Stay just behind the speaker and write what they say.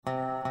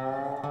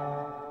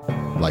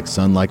Like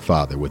Son, Like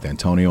Father with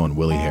Antonio and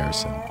Willie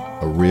Harrison.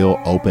 A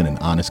real, open, and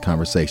honest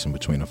conversation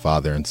between a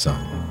father and son.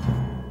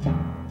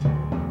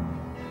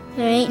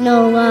 There ain't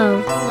no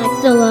love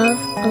like the love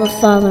of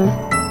a father.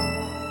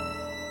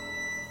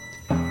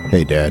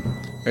 Hey, Dad.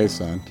 Hey,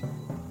 son.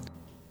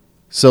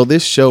 So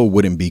this show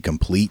wouldn't be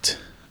complete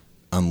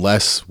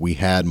unless we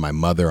had my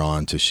mother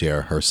on to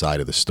share her side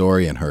of the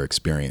story and her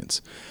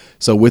experience.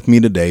 So with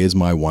me today is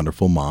my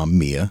wonderful mom,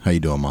 Mia. How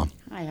you doing, Mom?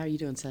 Hi, how you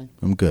doing, son?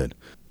 I'm good.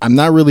 I'm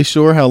not really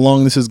sure how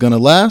long this is going to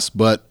last,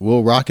 but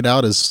we'll rock it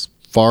out as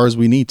far as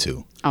we need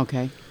to.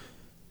 Okay.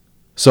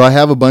 So I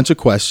have a bunch of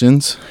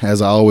questions, as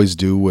I always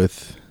do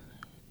with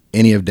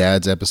any of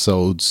Dad's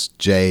episodes,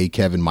 Jay,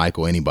 Kevin,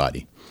 Michael,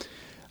 anybody.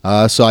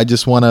 So I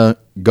just want to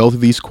go through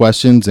these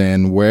questions,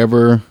 and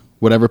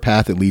whatever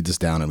path it leads us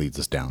down, it leads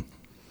us down.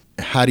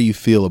 How do you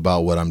feel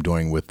about what I'm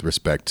doing with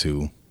respect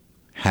to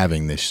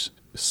having this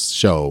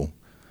show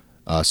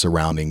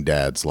surrounding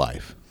Dad's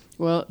life?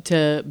 Well,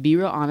 to be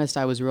real honest,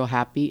 I was real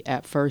happy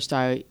at first.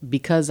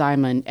 Because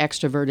I'm an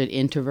extroverted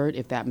introvert,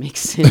 if that makes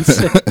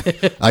sense.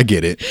 I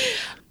get it.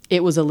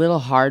 It was a little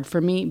hard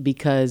for me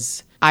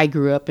because I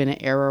grew up in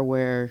an era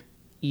where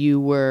you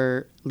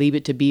were leave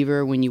it to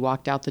Beaver when you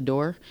walked out the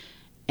door,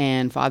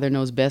 and Father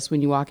knows best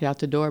when you walk out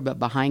the door, but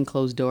behind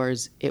closed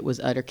doors, it was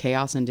utter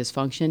chaos and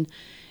dysfunction,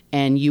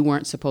 and you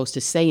weren't supposed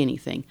to say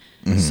anything.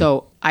 Mm-hmm.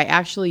 So I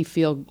actually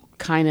feel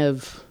kind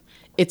of,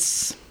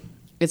 it's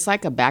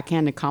like a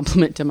backhanded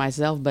compliment to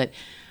myself, but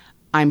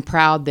I'm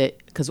proud that,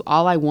 because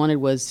all I wanted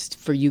was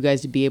for you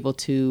guys to be able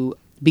to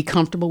be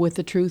comfortable with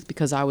the truth,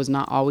 because I was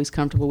not always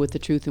comfortable with the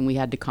truth and we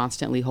had to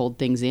constantly hold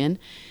things in.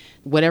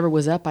 Whatever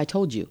was up, I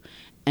told you.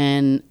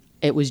 And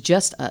it was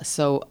just us.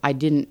 So I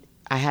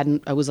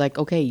was like,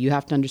 okay, you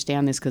have to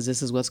understand this because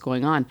this is what's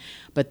going on.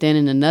 But then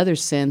in another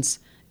sense,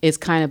 it's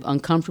kind of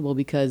uncomfortable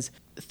because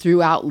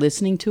throughout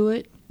listening to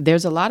it,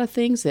 there's a lot of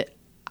things that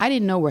I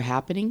didn't know were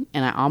happening,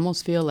 and I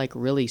almost feel like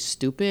really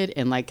stupid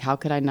and like, how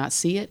could I not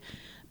see it?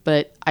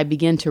 But I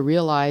began to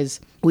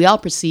realize we all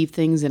perceive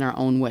things in our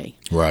own way.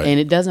 Right. And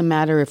it doesn't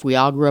matter if we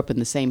all grew up in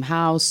the same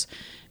house.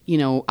 You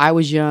know, I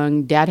was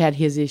young, Dad had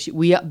his issue.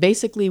 We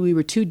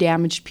were two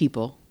damaged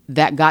people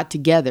that got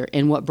together,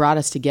 and what brought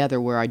us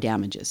together were our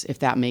damages, if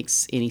that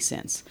makes any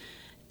sense.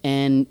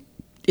 And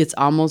it's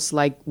almost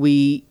like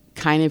we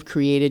kind of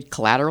created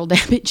collateral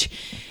damage,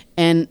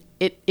 and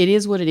it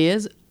is what it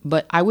is.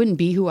 But I wouldn't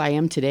be who I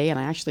am today, and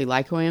I actually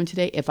like who I am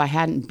today, if I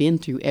hadn't been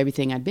through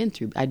everything I'd been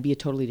through. I'd be a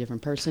totally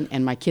different person,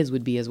 and my kids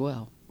would be as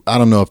well. I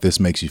don't know if this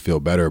makes you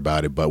feel better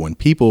about it, but when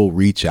people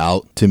reach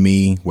out to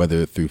me,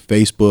 whether through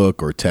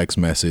Facebook or text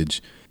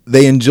message,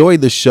 they enjoy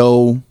the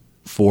show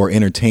for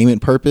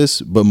entertainment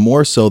purpose, but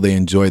more so they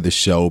enjoy the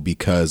show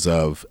because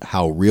of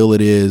how real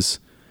it is,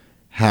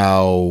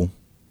 how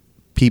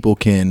people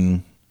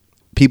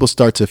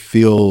start to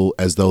feel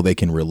as though they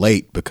can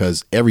relate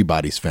because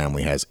everybody's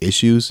family has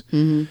issues.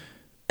 Mm-hmm.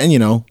 And, you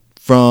know,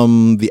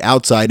 from the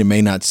outside, it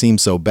may not seem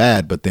so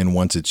bad, but then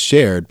once it's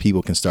shared,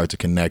 people can start to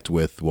connect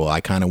with, well,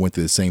 I kind of went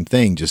through the same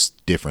thing,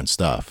 just different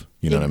stuff.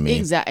 You know what I mean?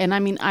 Exactly. And I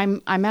mean,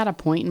 I'm at a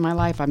point in my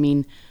life, I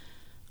mean,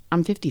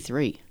 I'm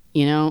 53,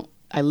 you know,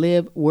 I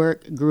live,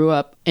 work, grew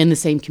up in the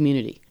same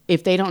community.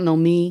 If they don't know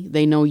me,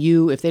 they know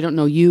you. If they don't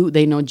know you,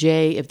 they know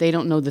Jay. If they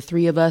don't know the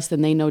three of us,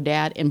 then they know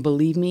Dad. And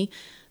believe me,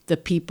 the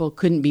people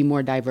couldn't be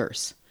more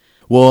diverse.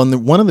 Well,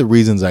 and one of the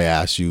reasons I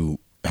asked you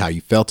how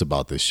you felt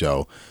about this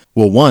show,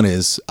 well, one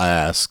is I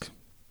ask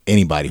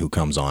anybody who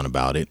comes on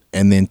about it.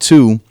 And then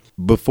two,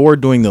 before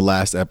doing the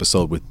last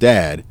episode with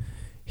Dad,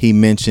 he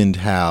mentioned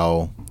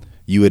how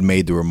you had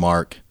made the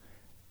remark,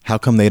 how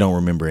come they don't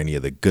remember any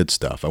of the good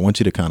stuff? I want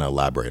you to kind of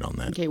elaborate on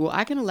that. Okay, well,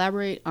 I can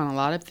elaborate on a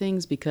lot of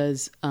things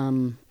because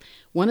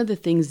one of the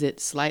things that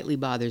slightly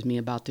bothers me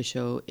about the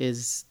show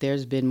is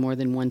there's been more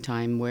than one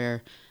time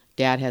where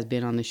Dad has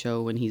been on the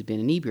show when he's been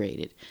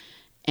inebriated.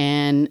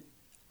 And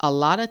a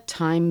lot of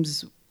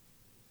times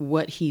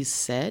what he's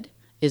said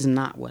is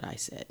not what I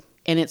said.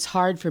 And it's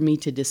hard for me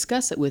to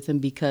discuss it with him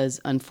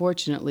because,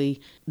 unfortunately,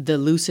 the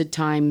lucid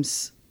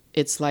times,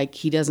 it's like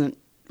he doesn't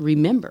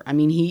remember. I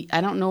mean,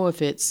 I don't know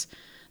if it's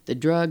the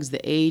drugs,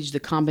 the age, the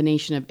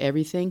combination of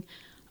everything,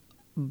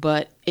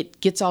 but it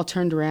gets all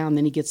turned around,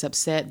 then he gets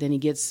upset, then he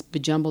gets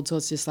bejumbled, so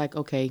it's just like,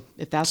 okay,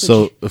 if that's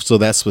so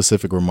that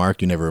specific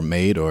remark you never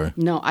made, or?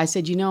 No, I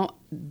said, you know,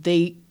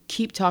 they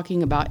keep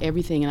talking about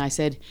everything, and I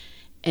said,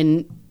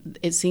 and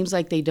it seems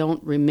like they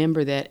don't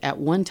remember that at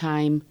one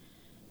time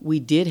we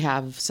did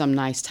have some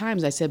nice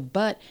times. I said,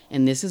 but,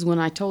 and this is when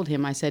I told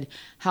him, I said,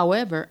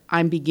 however,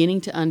 I'm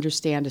beginning to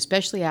understand,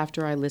 especially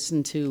after I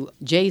listened to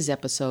Jay's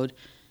episode,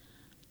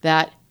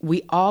 that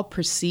we all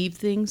perceive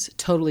things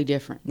totally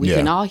different. We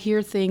can all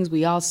hear things,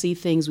 we all see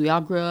things, we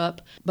all grow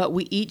up, but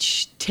we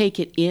each take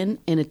it in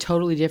a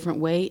totally different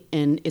way.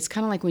 And it's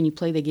kind of like when you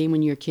play the game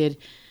when you're a kid,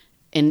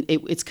 And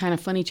it's kind of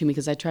funny to me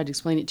because I tried to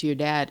explain it to your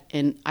dad,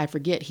 and I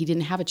forget he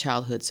didn't have a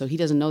childhood, so he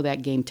doesn't know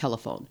that game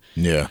telephone.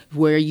 Yeah.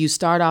 Where you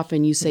start off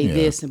and you say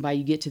this, and by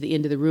you get to the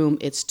end of the room,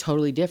 it's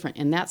totally different.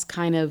 And that's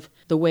kind of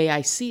the way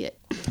I see it.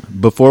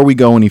 Before we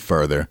go any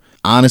further,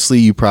 honestly,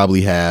 you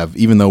probably have,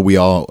 even though we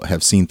all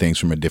have seen things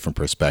from a different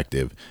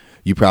perspective,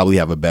 you probably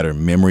have a better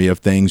memory of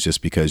things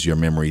just because your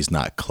memory is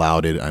not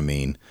clouded. I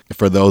mean,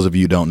 for those of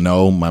you who don't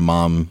know, my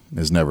mom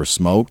has never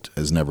smoked,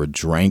 has never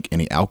drank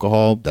any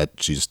alcohol. That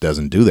she just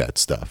doesn't do that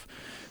stuff.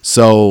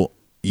 So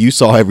you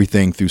saw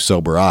everything through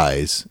sober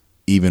eyes,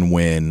 even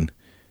when,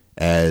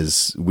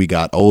 as we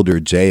got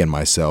older, Jay and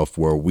myself,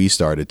 where we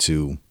started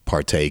to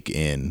partake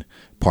in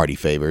party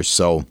favors.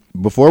 So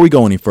before we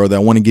go any further, I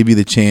want to give you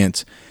the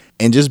chance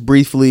and just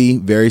briefly,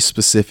 very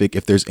specific,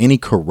 if there's any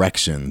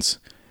corrections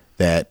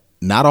that,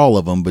 not all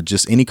of them, but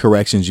just any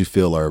corrections you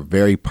feel are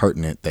very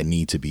pertinent that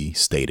need to be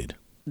stated.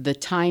 The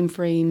time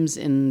frames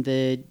and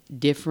there's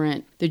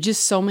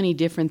just so many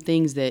different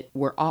things that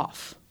were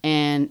off.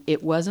 And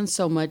it wasn't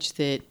so much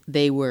that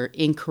they were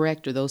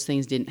incorrect or those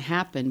things didn't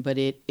happen, but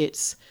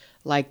it's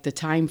like the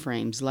time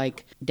frames.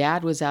 Like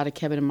Dad was out of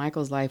Kevin and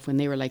Michael's life when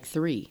they were like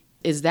 3.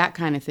 Is that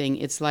kind of thing.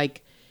 It's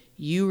like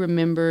you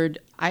remembered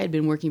I had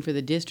been working for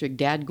the district,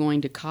 Dad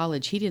going to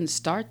college. He didn't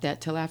start that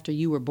till after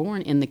you were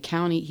born in the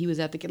county. He was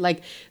at the,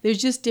 like, there's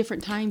just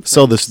different time frames.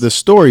 So the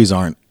stories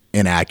aren't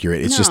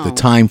inaccurate. It's just the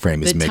time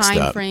frame is mixed up.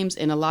 The time frames,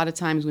 and a lot of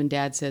times when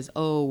Dad says,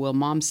 oh, well,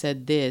 Mom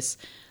said this.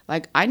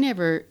 Like, I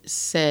never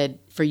said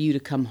for you to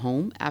come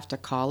home after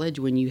college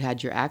when you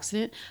had your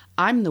accident.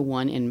 I'm the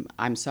one, and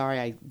I'm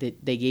sorry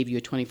that they gave you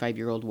a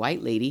 25-year-old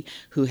white lady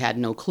who had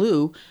no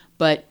clue,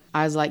 but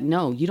I was like,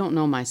 no, you don't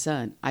know my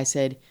son. I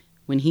said,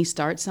 when he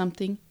starts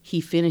something,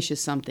 he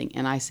finishes something.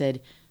 And I said,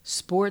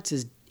 sports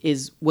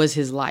was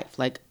his life.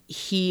 Like,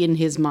 he, in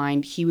his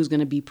mind, he was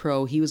going to be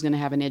pro. He was going to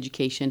have an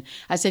education.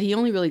 I said he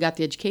only really got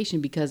the education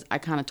because I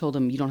kind of told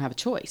him you don't have a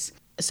choice.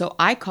 So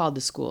I called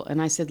the school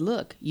and I said,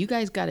 look, you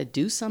guys got to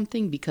do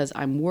something because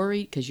I'm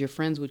worried, because your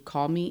friends would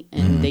call me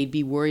and they'd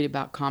be worried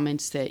about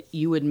comments that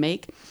you would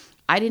make.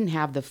 I didn't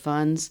have the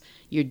funds.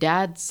 Your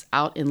dad's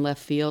out in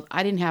left field.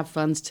 I didn't have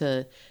funds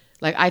to...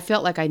 Like, I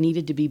felt like I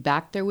needed to be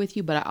back there with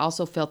you, but I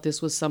also felt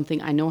this was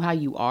something, I know how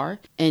you are,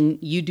 and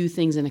you do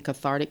things in a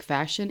cathartic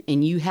fashion,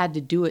 and you had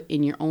to do it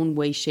in your own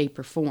way, shape,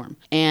 or form.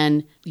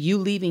 And you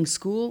leaving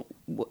school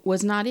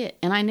was not it.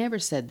 And I never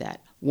said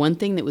that. One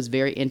thing that was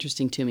very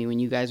interesting to me when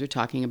you guys were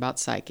talking about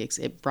psychics,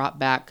 it brought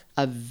back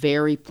a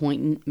very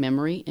poignant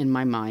memory in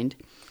my mind.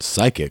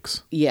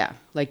 Psychics? Yeah.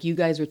 Like, you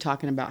guys were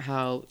talking about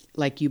how,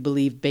 like, you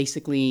believe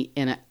basically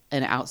in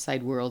an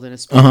outside world, in a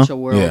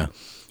spiritual world. Yeah.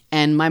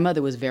 And my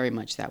mother was very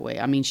much that way.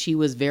 I mean, she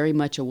was very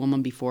much a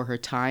woman before her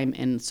time,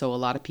 and so a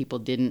lot of people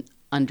didn't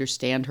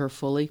understand her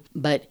fully.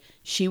 But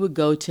she would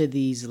go to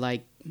these,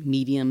 like,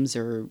 mediums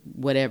or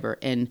whatever,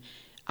 and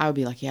I would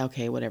be like, yeah,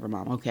 okay, whatever,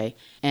 Mom, okay.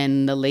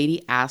 And the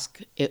lady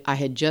asked, I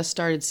had just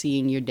started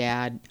seeing your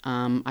dad.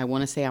 I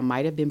want to say I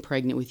might have been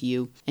pregnant with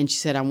you. And she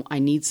said, I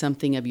need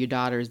something of your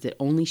daughter's that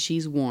only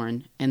she's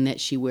worn and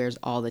that she wears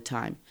all the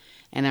time.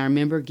 And I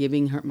remember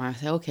giving her I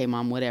said, okay,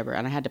 Mom, whatever.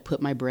 And I had to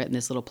put my Brett in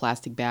this little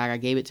plastic bag. I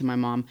gave it to my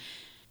mom.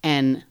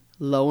 And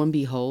lo and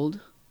behold,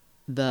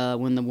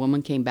 when the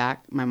woman came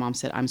back, my mom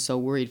said, I'm so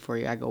worried for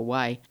you. I go,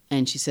 why?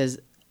 And she says,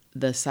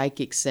 the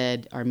psychic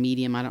said, our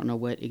medium, I don't know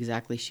what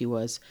exactly she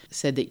was,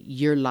 said that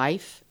your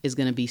life is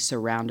going to be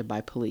surrounded by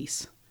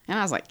police. And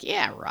I was like,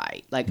 yeah,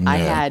 right. Like, I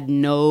had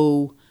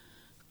no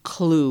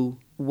clue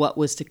what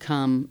was to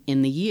come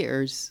in the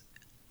years.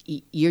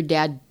 Your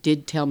dad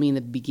did tell me in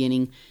the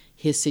beginning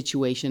his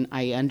situation.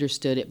 I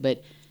understood it,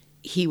 but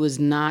he was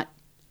not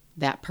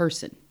that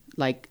person.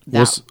 Like,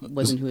 that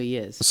wasn't who he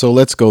is. So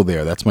let's go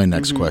there. That's my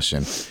next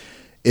question.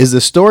 Is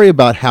the story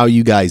about how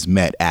you guys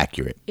met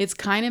accurate? It's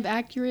kind of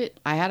accurate.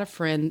 I had a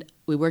friend.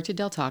 We worked at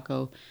Del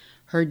Taco.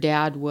 Her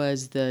dad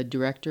was the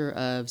director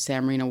of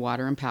San Marino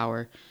Water and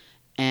Power.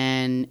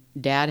 And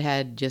Dad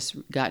had just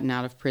gotten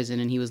out of prison,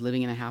 and he was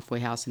living in a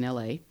halfway house in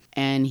L.A.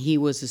 And he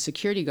was a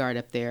security guard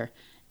up there.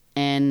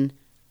 And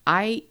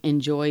I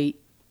enjoy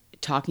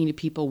talking to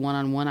people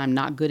one-on-one. I'm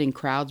not good in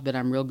crowds, but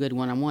I'm real good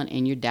one-on-one.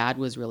 And your dad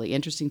was really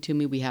interesting to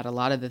me. We had a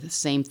lot of the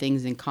same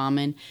things in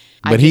common.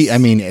 But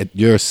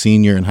you're a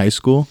senior in high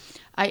school?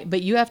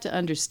 But you have to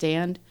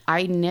understand,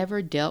 I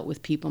never dealt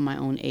with people my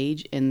own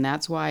age, and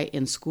that's why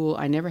in school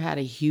I never had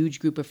a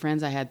huge group of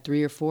friends. I had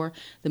 3 or 4.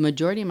 The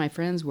majority of my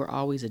friends were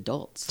always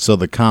adults. So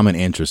the common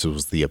interest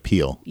was the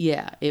appeal.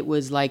 Yeah, it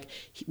was like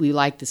we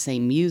liked the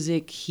same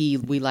music.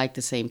 We liked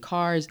the same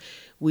cars.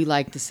 We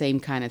liked the same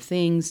kind of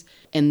things.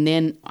 And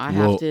then I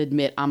have to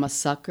admit, I'm a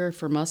sucker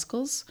for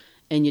muscles,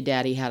 and your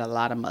daddy had a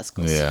lot of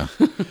muscles. Yeah.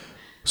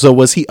 So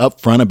was he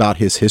upfront about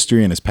his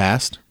history and his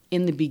past?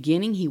 In the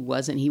beginning, he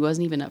wasn't. He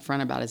wasn't even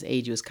upfront about his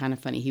age. It was kind of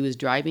funny. He was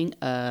driving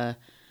a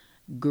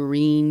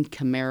green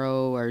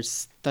Camaro or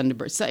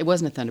Thunderbird. So it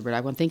wasn't a Thunderbird.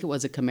 I think it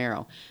was a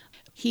Camaro.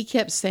 He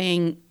kept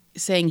saying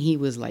he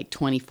was like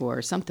 24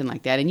 or something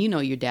like that. And you know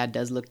your dad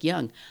does look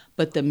young.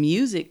 But the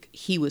music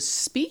he was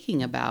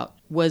speaking about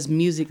was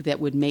music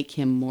that would make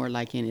him more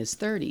like in his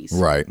 30s.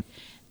 Right.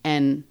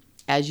 And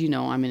as you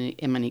know, I'm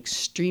an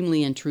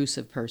extremely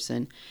intrusive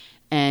person.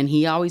 And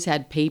he always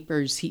had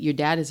papers. Your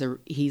dad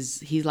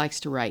he likes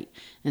to write.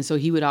 And so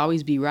he would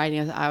always be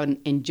writing.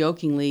 And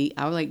jokingly,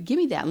 I was like, give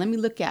me that. Let me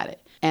look at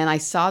it. And I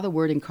saw the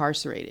word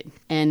incarcerated.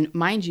 And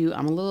mind you,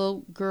 I'm a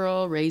little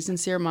girl raised in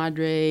Sierra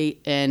Madre.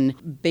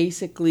 And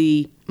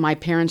basically, my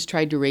parents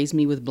tried to raise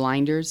me with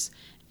blinders.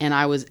 And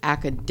I was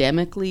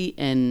academically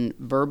and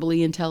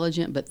verbally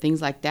intelligent, but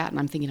things like that. And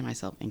I'm thinking to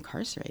myself,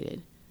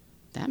 incarcerated?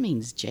 That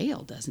means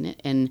jail, doesn't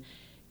it? And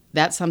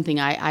that's something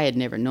I had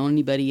never known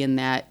anybody in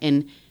that.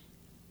 And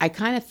I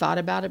kind of thought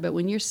about it, but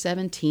when you're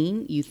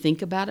 17, you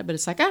think about it, but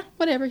it's like,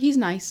 whatever, he's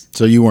nice.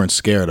 So you weren't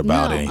scared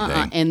about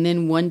anything? And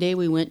then one day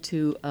we went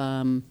to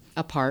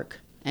a park,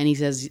 and he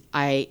says,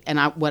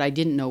 what I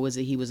didn't know was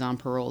that he was on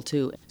parole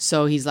too.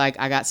 So he's like,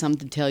 I got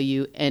something to tell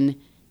you.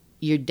 And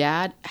your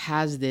dad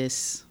has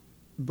this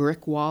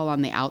brick wall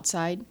on the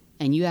outside,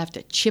 and you have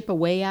to chip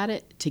away at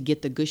it to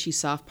get the gushy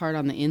soft part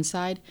on the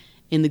inside.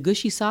 In the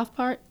gushy soft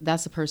part,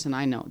 that's the person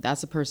I know.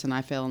 That's the person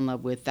I fell in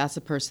love with. That's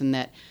the person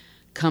that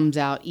comes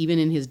out, even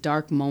in his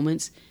dark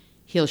moments,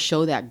 he'll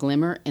show that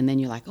glimmer, and then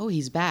you're like, oh,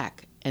 he's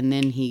back. And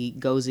then he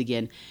goes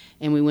again.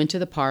 And we went to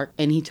the park,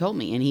 and he told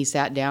me, and he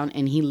sat down,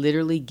 and he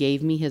literally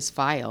gave me his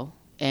file,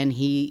 and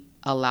he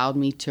allowed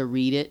me to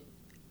read it.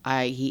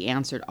 He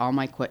answered all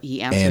my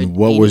questions. And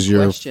what was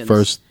your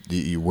first,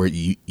 where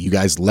you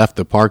guys left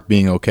the park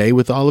being okay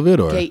with all of it?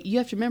 Or? Okay, you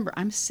have to remember,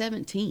 I'm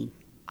 17.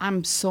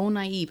 I'm so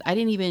naive. I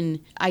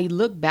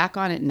look back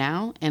on it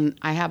now, and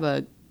I have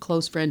a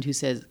close friend who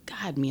says,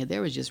 God, Mia,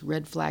 there was just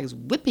red flags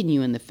whipping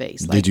you in the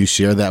face. Did you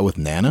share that with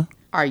Nana?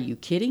 Are you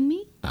kidding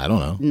me? I don't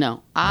know.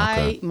 No.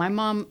 My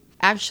mom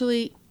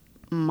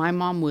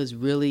was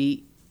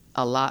really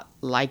a lot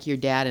like your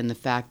dad in the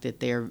fact that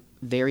they're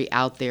very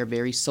out there,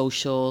 very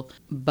social.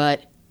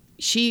 But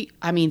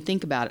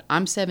think about it.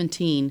 I'm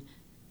 17.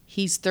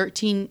 He's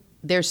 13.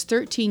 There's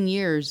 13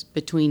 years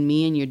between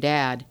me and your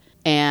dad,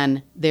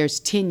 and there's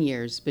 10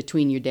 years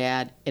between your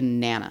dad and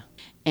Nana.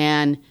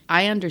 And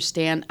I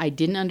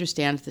didn't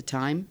understand at the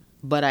time,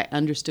 but I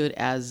understood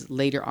as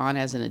later on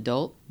as an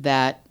adult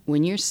that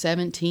when you're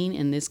 17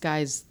 and this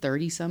guy's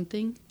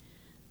 30-something,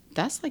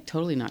 that's like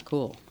totally not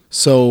cool.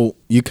 So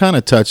you kind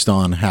of touched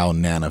on how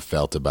Nana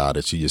felt about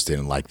it. She just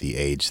didn't like the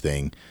age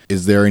thing.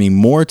 Is there any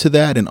more to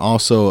that? And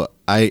also,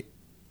 I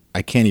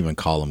can't even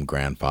call him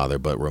grandfather,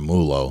 but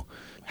Romulo,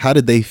 how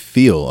did they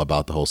feel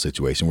about the whole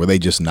situation? Were they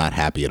just not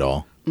happy at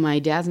all? My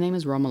dad's name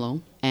is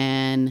Romulo,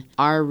 and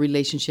our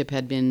relationship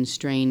had been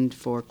strained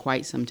for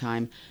quite some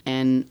time.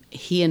 And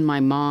he and my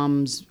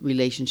mom's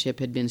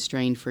relationship had been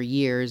strained for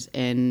years.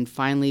 And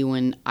finally,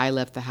 when I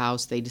left the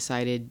house, they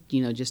decided,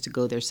 just to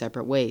go their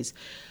separate ways.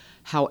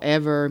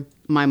 However,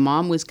 my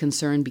mom was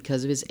concerned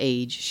because of his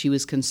age. She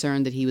was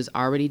concerned that he was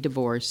already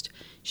divorced.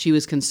 She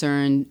was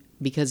concerned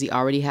because he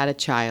already had a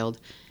child.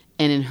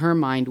 And in her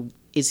mind,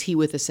 is he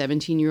with a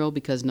 17-year-old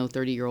because no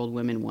 30-year-old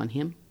women want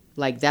him?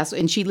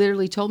 And she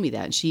literally told me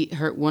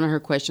that. One of her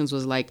questions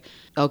was like,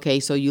 okay,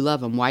 so you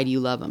love him. Why do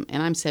you love him?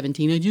 And I'm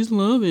 17. I just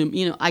love him.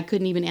 I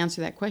couldn't even answer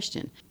that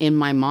question. In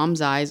my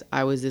mom's eyes,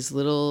 I was this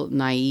little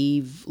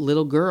naive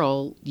little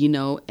girl,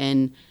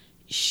 and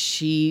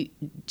she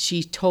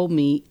told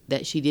me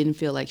that she didn't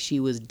feel like she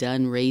was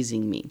done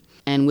raising me.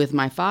 And with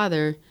my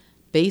father,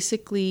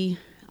 basically,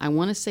 I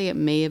want to say it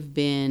may have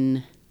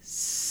been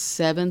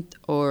 7th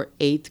or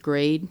 8th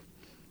grade.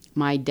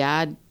 My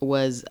dad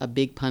was a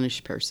big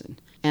punish person.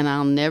 And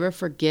I'll never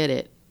forget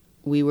it.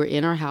 We were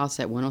in our house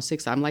at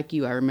 106. I'm like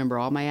you. I remember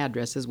all my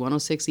addresses.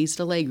 106 East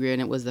Allegria,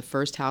 and it was the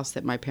first house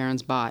that my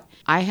parents bought.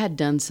 I had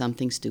done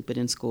something stupid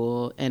in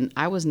school, and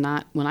I was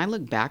not, when I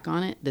look back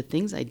on it, the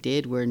things I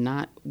did were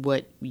not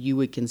what you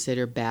would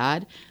consider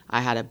bad.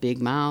 I had a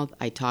big mouth.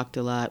 I talked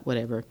a lot,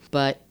 whatever.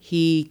 But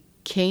he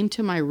came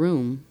to my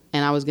room,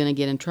 and I was going to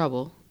get in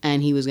trouble,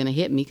 and he was going to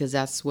hit me because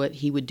that's what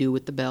he would do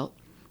with the belt.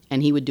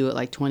 And he would do it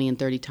like 20 and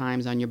 30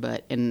 times on your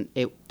butt, and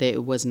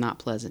it was not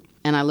pleasant.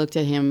 And I looked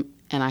at him,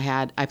 and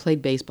I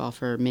played baseball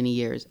for many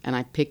years, and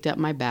I picked up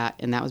my bat,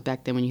 and that was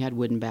back then when you had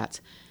wooden bats.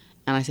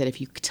 And I said,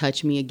 if you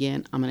touch me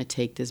again, I'm going to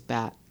take this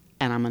bat,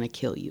 and I'm going to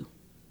kill you.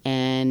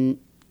 And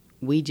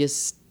we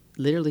just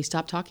literally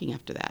stopped talking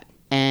after that.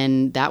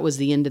 And that was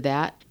the end of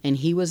that. And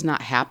he was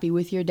not happy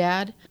with your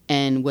dad.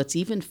 And what's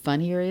even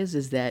funnier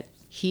is that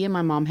he and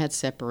my mom had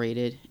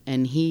separated,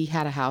 and he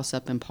had a house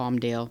up in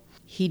Palmdale.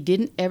 He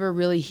didn't ever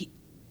really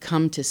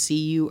come to see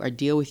you or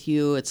deal with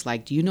you. It's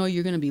like, do you know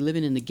you're going to be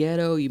living in the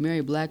ghetto? You marry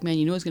a black man.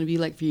 You know what it's going to be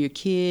like for your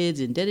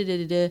kids and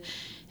da-da-da-da-da.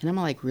 And I'm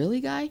like,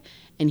 really, guy?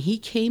 And he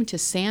came to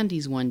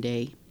Sandy's one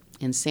day.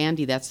 And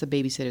Sandy, that's the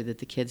babysitter that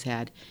the kids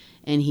had.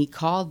 And he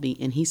called me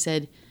and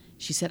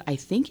she said, I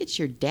think it's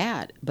your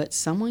dad, but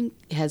someone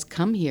has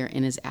come here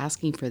and is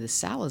asking for the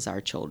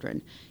Salazar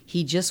children.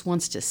 He just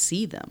wants to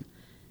see them.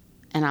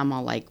 And I'm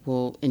all like,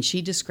 well, and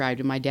she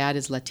described him. My dad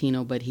is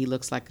Latino, but he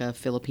looks like a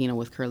Filipino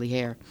with curly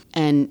hair.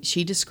 And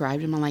she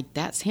described him. I'm like,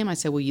 that's him. I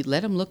said, well, you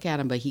let him look at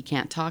him, but he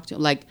can't talk to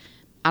him. Like,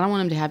 I don't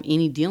want him to have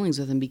any dealings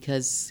with him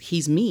because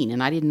he's mean,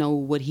 and I didn't know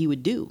what he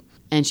would do.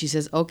 And she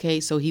says, okay,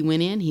 so he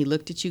went in, he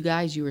looked at you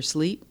guys, you were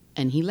asleep,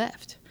 and he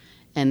left.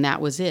 And that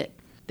was it.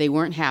 They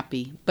weren't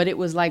happy. But it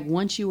was like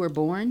once you were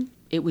born,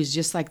 it was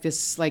just like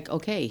this, like,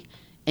 okay.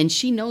 And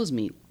she knows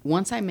me.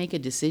 Once I make a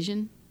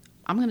decision,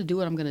 I'm going to do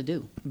what I'm going to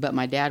do. But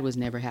my dad was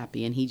never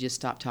happy, and he just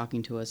stopped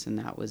talking to us, and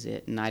that was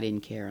it. And I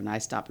didn't care, and I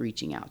stopped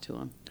reaching out to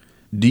him.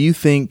 Do you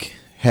think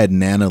had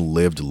Nana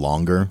lived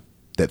longer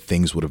that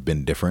things would have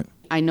been different?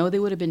 I know they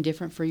would have been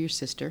different for your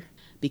sister,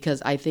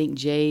 because I think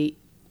Jay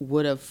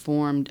would have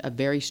formed a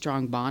very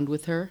strong bond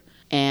with her.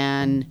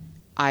 And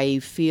I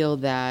feel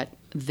that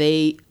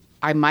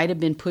I might have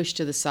been pushed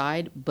to the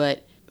side,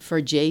 but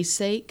for Jay's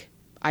sake,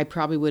 I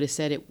probably would have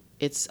said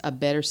it's a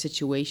better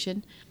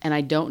situation. And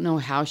I don't know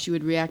how she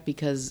would react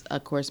because,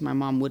 of course, my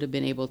mom would have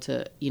been able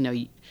to,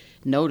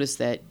 notice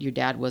that your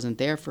dad wasn't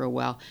there for a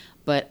while.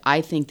 But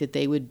I think that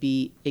they would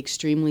be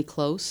extremely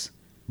close.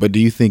 But do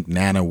you think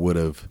Nana would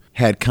have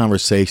had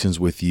conversations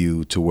with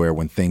you to where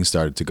when things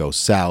started to go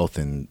south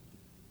and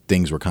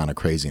things were kind of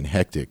crazy and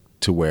hectic,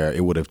 to where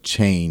it would have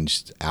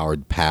changed our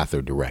path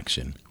or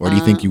direction? Or do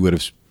you think you would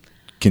have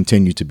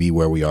continued to be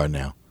where we are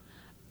now?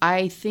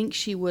 I think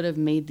she would have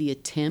made the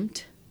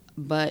attempt,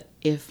 but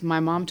if my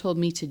mom told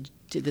me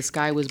the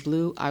sky was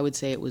blue, I would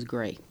say it was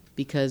gray,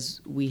 because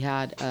we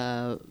had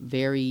a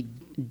very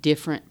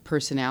different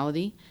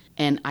personality.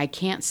 And I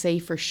can't say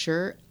for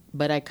sure,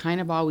 but I kind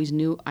of always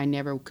knew I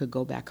never could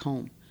go back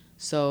home.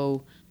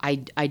 So I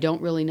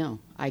don't really know.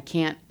 I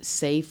can't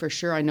say for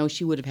sure. I know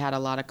she would have had a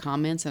lot of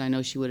comments, and I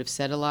know she would have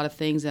said a lot of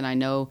things, and I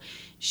know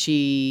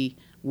she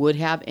would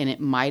have, and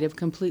it might have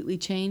completely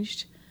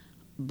changed,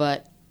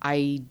 but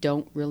I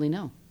don't really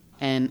know.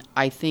 And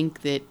I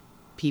think that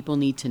people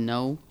need to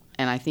know,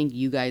 and I think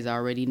you guys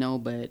already know,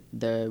 but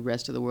the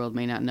rest of the world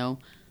may not know.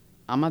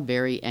 I'm a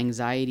very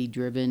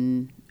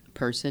anxiety-driven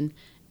person,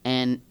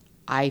 and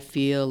I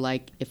feel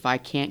like if I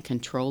can't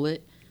control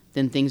it,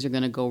 then things are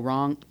going to go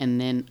wrong,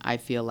 and then I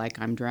feel like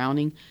I'm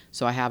drowning.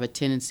 So I have a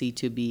tendency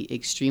to be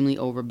extremely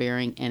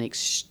overbearing and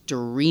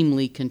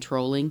extremely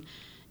controlling,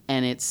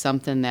 and it's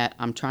something that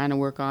I'm trying to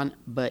work on,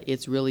 but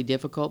it's really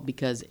difficult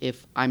because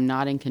if I'm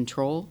not in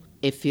control,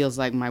 it feels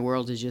like my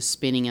world is just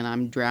spinning and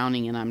I'm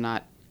drowning and I'm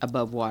not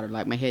above water.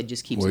 Like my head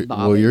just keeps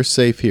bobbing. Well, you're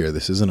safe here.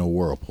 This isn't a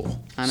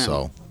whirlpool. I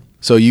know.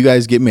 So you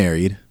guys get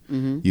married.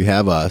 Mm-hmm. You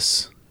have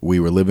us. We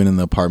were living in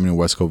the apartment in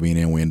West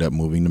Covina, and we ended up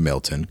moving to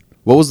Milton.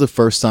 What was the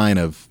first sign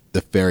of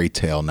the fairy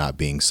tale not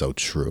being so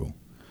true?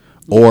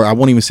 Or I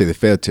won't even say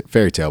the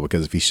fairy tale,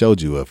 because if he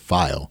showed you a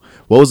file,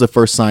 what was the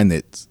first sign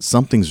that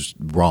something's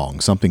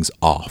wrong, something's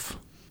off?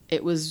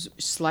 It was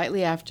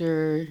slightly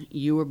after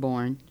you were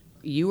born.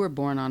 You were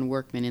born on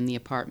Workman in the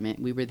apartment.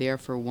 We were there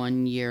for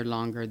 1 year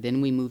longer.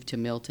 Then we moved to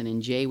Milton,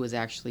 and Jay was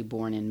actually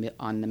born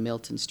on the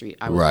Milton Street.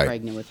 I was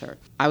pregnant with her.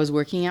 I was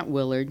working at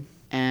Willard,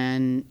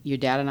 and your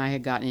dad and I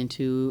had gotten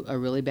into a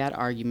really bad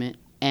argument.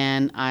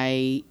 And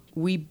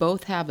we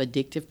both have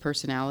addictive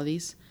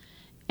personalities.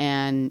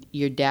 And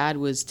your dad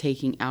was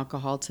taking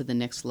alcohol to the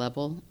next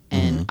level,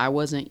 and I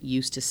wasn't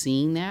used to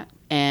seeing that.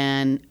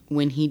 And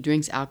when he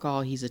drinks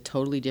alcohol, he's a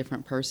totally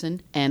different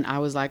person. And I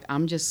was like,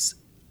 I'm just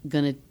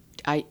gonna,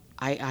 I'm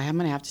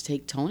gonna have to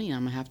take Tony, and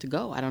I'm gonna have to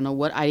go. I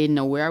didn't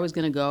know where I was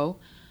gonna go.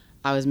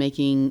 I was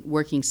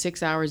working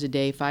 6 hours a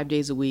day, 5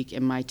 days a week,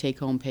 and my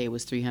take-home pay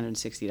was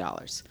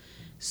 $360.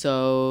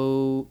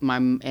 So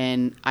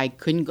I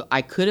couldn't go.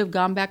 I could have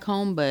gone back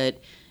home,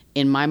 but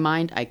in my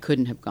mind, I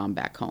couldn't have gone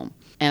back home.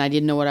 And I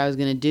didn't know what I was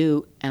going to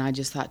do, and I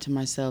just thought to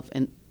myself,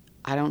 and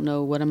I don't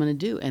know what I'm going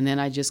to do. And then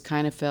I just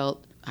kind of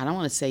felt, I don't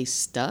want to say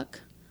stuck,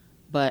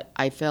 but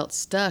I felt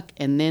stuck,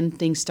 and then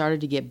things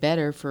started to get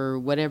better for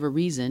whatever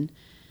reason,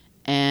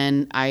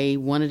 and I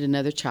wanted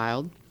another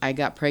child. I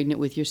got pregnant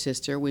with your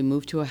sister. We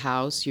moved to a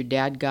house. Your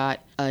dad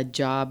got a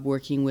job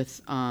working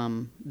with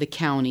the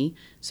county,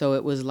 so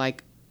it was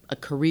like a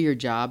career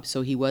job,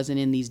 so he wasn't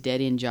in these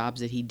dead-end jobs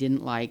that he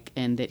didn't like,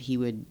 and that he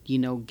would,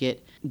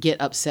 get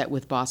upset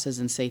with bosses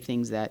and say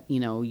things that,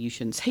 you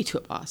shouldn't say to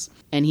a boss.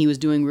 And he was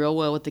doing real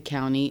well with the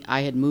county.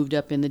 I had moved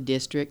up in the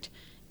district.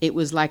 It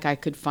was like I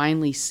could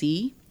finally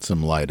see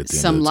some light at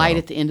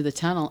the end of the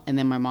tunnel, and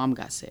then my mom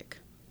got sick.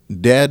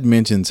 Dad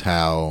mentions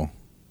how,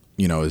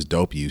 his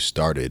dope use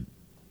started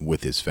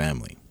with his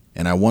family.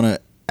 And I want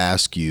to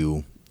ask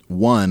you,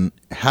 one,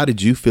 how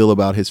did you feel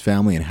about his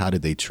family, and how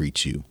did they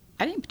treat you?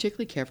 I didn't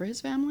particularly care for his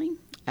family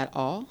at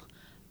all.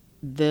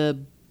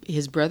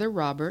 His brother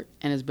Robert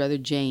and his brother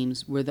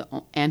James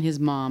and his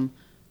mom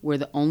were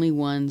the only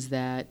ones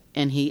that,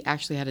 and he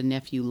actually had a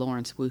nephew,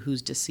 Lawrence,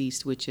 who's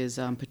deceased, which is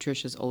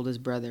Patricia's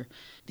oldest brother.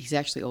 He's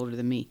actually older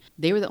than me.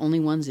 They were the only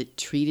ones that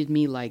treated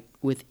me like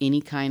with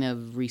any kind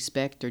of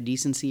respect or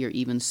decency, or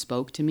even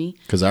spoke to me.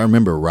 Because I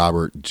remember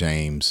Robert,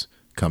 James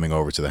coming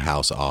over to the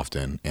house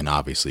often, and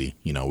obviously,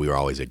 we were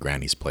always at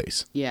Granny's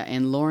place. Yeah,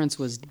 and Lawrence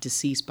was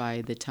deceased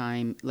by the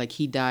time,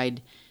 he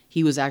died.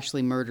 He was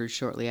actually murdered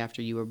shortly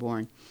after you were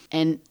born.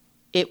 And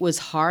it was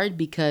hard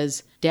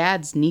because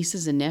Dad's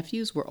nieces and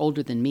nephews were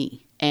older than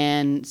me.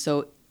 And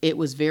so it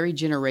was very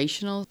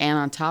generational. And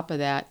on top of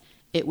that,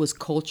 it was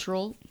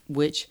cultural,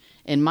 which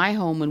in my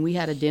home, when we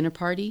had a dinner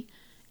party,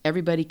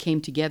 everybody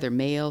came together,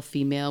 male,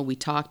 female. We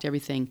talked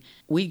everything.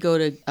 We'd go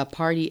to a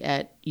party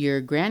at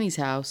your granny's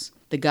house.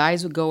 The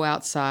guys would go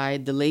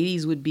outside. The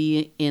ladies would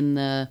be in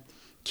the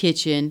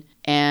kitchen.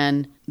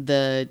 And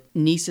the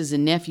nieces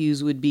and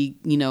nephews would be,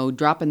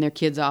 dropping their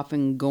kids off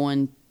and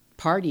going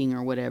partying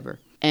or whatever.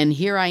 And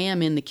here I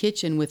am in the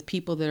kitchen with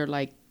people that are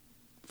like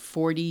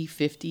 40,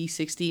 50,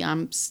 60.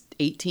 I'm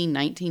 18,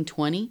 19,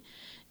 20.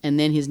 And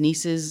then his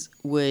nieces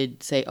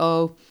would say,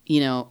 oh,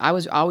 I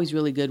was always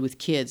really good with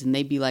kids. And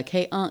they'd be like,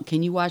 hey, Aunt,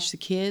 can you watch the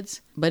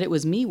kids? But it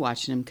was me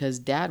watching them because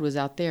Dad was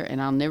out there.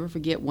 And I'll never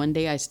forget one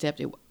day I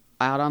stepped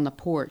out on the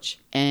porch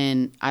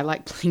and I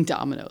like playing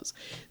dominoes.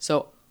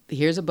 So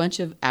here's a bunch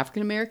of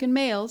African-American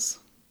males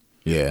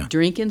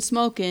drinking,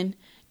 smoking.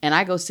 And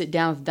I go sit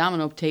down at the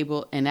domino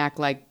table and act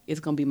like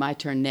it's going to be my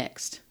turn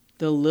next.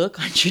 The look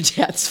on your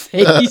dad's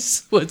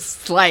face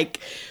was like,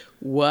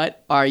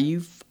 what are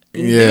you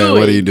doing?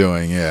 What are you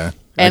doing? Yeah.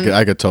 And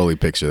I could totally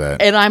picture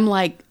that. And I'm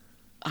like,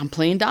 I'm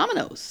playing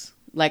dominoes.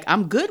 Like,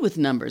 I'm good with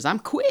numbers. I'm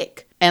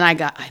quick. And I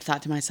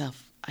thought to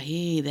myself,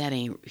 hey,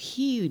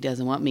 he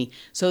doesn't want me.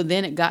 So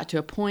then it got to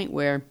a point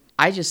where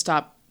I just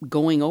stopped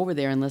going over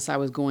there unless I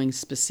was going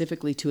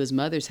specifically to his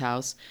mother's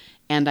house.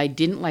 And I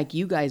didn't like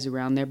you guys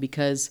around there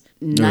because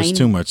there's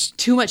too much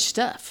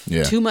stuff.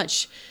 Yeah. Too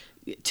much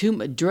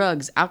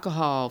drugs,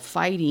 alcohol,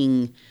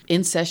 fighting,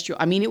 incestual.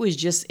 I mean,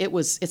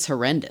 it's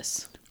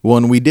horrendous. Well,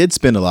 and we did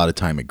spend a lot of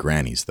time at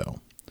Granny's,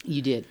 though.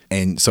 You did.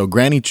 And so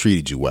Granny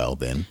treated you well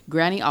then.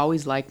 Granny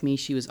always liked me.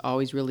 She was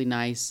always really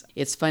nice.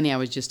 It's funny, I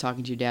was just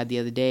talking to your dad the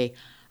other day.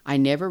 I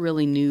never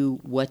really knew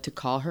what to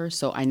call her,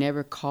 so I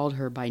never called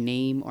her by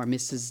name or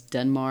Mrs.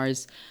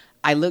 Dunmar's.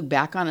 I look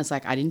back on it, it's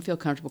like I didn't feel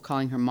comfortable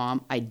calling her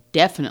Mom. I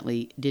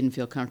definitely didn't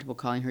feel comfortable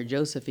calling her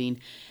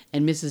Josephine.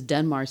 And Mrs.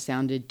 Dunmar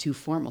sounded too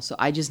formal. So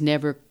I just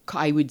never,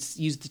 I would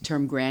use the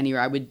term Granny or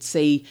I would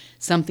say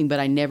something, but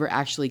I never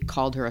actually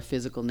called her a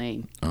physical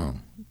name. Oh.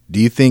 Do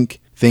you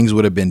think things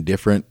would have been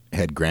different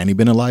had Granny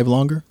been alive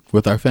longer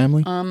with our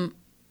family?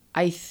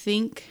 I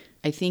think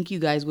you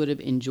guys would have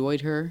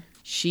enjoyed her.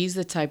 She's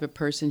the type of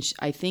person,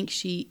 I think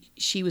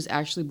she was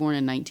actually born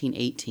in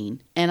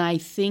 1918. And I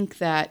think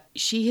that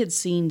she had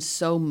seen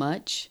so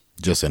much.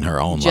 Just in her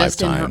own lifetime.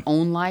 Just in her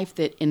own life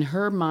that in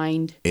her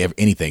mind. If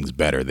anything's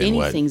better than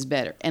what. Anything's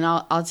better. And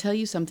I'll tell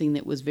you something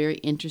that was very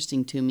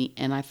interesting to me.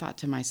 And I thought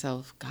to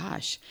myself,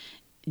 gosh,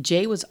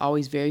 Jay was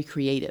always very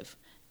creative.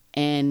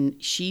 And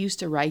she used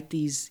to write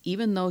these,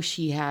 even though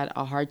she had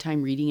a hard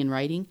time reading and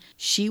writing,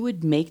 she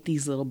would make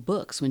these little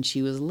books when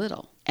she was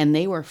little. And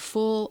they were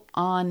full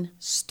on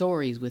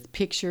stories with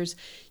pictures.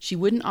 She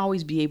wouldn't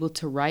always be able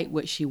to write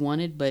what she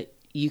wanted, but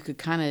you could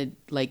kind of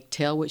like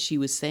tell what she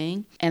was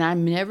saying. And I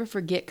never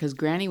forget, because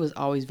Granny was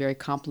always very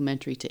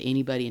complimentary to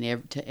anybody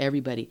and to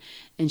everybody.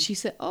 And she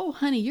said, oh,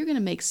 honey, you're going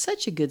to make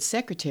such a good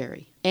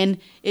secretary. And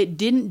it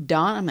didn't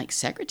dawn. I'm like,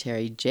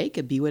 secretary? Jay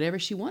could be whatever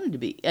she wanted to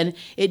be. And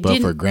it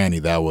didn't. But for Granny,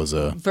 that was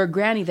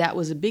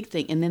a big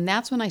thing. And then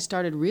that's when I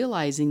started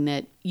realizing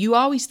that you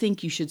always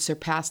think you should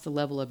surpass the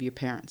level of your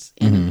parents.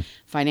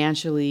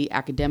 Financially,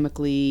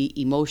 academically,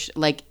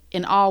 emotionally, like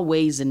in all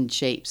ways and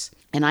shapes.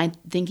 And I'm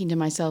thinking to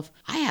myself,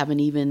 I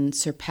haven't even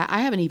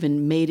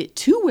made it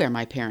to where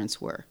my parents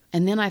were.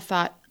 And then I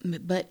thought,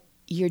 but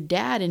your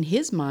dad, in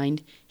his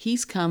mind,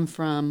 he's come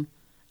from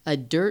a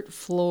dirt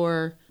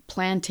floor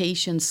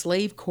plantation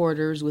slave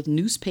quarters with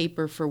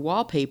newspaper for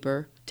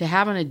wallpaper to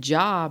having a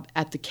job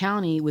at the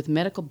county with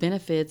medical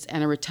benefits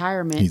and a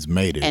retirement. He's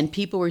made it. And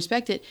people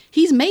respect it.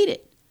 He's made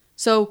it.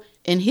 So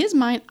in his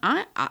mind,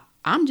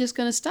 I'm just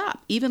going to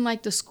stop. Even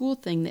like the school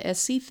thing, the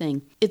SC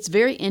thing. It's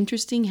very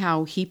interesting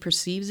how he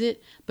perceives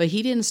it, but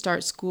he didn't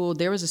start school.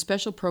 There was a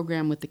special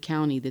program with the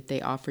county that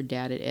they offered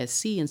Dad at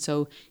SC, and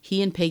so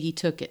he and Peggy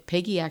took it.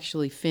 Peggy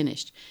actually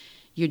finished.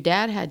 Your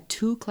dad had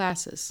 2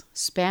 classes,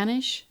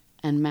 Spanish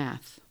and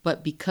math,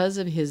 but because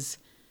of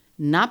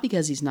not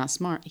because he's not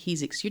smart,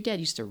 your dad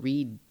used to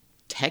read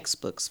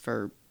textbooks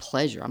for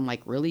pleasure. I'm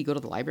like, really? You go to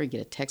the library and get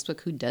a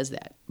textbook? Who does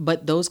that?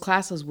 But those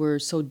classes were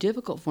so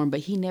difficult for him, but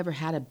he never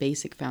had a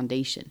basic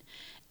foundation.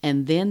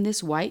 And then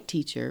this white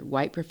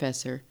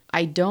professor,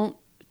 I don't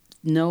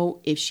know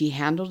if she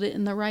handled it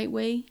in the right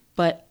way,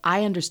 but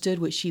I understood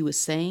what she was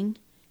saying.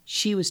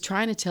 She was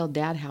trying to tell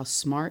Dad how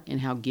smart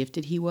and how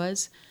gifted he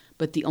was,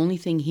 but the only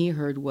thing he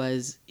heard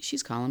was,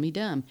 she's calling me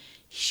dumb.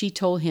 She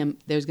told him,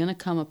 there's going to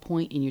come a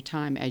point in your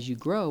time as you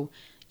grow,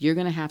 you're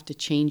going to have to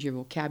change your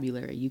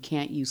vocabulary. You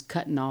can't use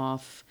cutting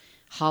off,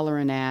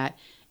 hollering at,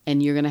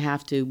 and you're going to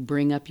have to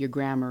bring up your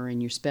grammar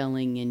and your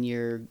spelling and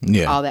your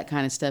all that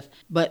kind of stuff.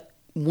 But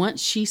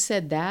once she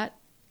said that,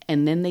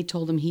 and then they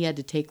told him he had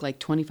to take like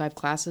 25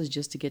 classes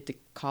just to get to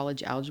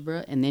college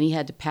algebra, and then he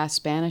had to pass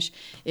Spanish,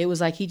 it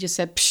was like he just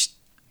said, psh.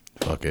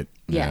 Fuck it.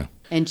 Yeah.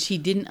 And she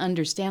didn't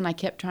understand. I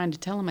kept trying to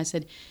tell him, I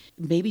said,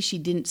 maybe she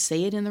didn't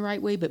say it in the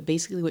right way, but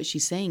basically what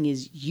she's saying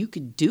is you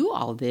could do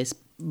all this,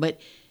 but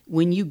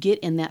when you get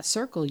in that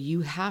circle,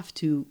 you have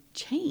to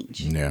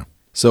change. Yeah.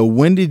 So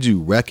when did you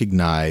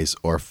recognize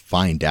or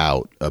find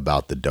out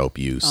about the dope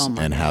use,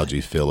 and how'd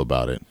you feel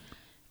about it?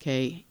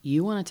 Okay,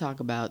 you want to talk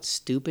about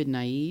stupid,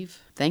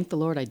 naive? Thank the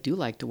Lord I do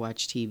like to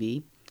watch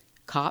TV.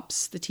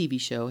 Cops, the TV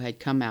show,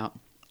 had come out,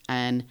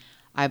 and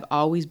I've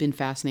always been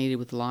fascinated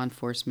with law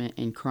enforcement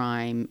and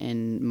crime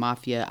and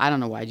mafia. I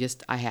don't know why,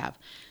 I have.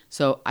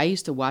 So I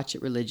used to watch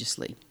it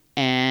religiously.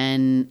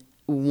 And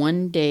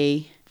one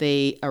day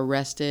they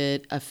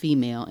arrested a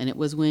female, and it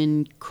was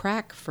when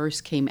crack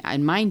first came out.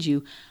 And mind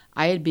you,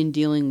 I had been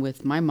dealing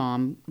with my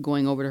mom,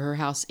 going over to her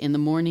house in the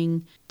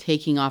morning,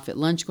 taking off at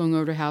lunch, going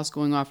over to her house,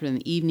 going off in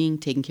the evening,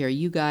 taking care of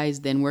you guys,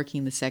 then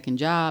working the second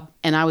job.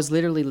 And I was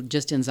literally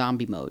just in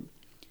zombie mode.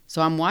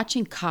 So I'm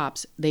watching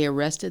Cops. They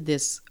arrested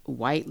this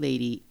white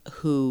lady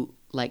who,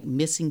 like,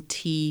 missing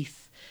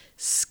teeth,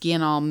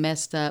 skin all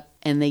messed up,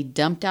 and they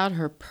dumped out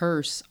her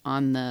purse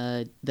on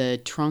the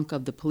trunk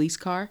of the police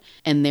car.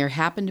 And there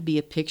happened to be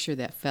a picture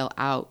that fell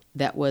out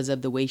that was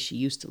of the way she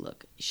used to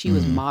look. She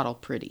was model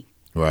pretty.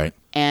 Right.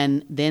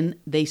 And then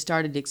they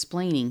started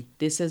explaining,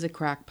 this is a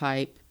crack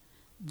pipe.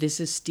 This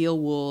is steel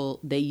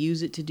wool. They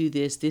use it to do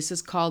this. This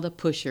is called a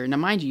pusher. Now,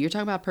 mind you, you're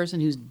talking about a person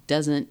who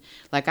doesn't,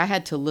 like, I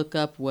had to look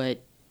up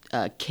what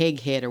keg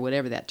head or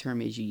whatever that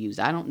term is you use.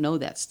 I don't know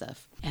that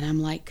stuff. And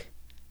I'm like,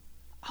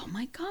 oh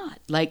my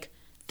God. Like,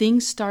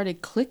 things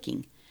started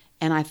clicking.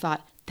 And I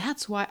thought,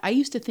 that's why I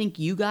used to think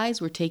you guys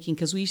were taking,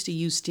 because we used to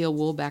use steel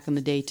wool back in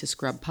the day to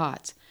scrub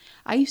pots.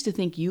 I used to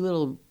think you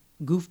little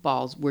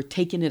goofballs were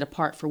taking it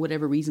apart for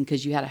whatever reason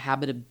because you had a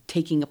habit of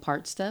taking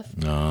apart stuff.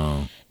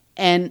 No.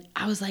 And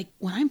I was like,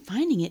 when I'm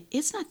finding it,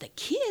 it's not the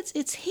kids,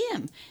 it's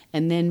him.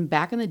 And then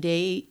back in the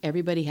day,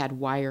 everybody had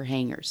wire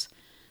hangers.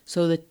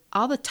 So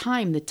all the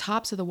time, the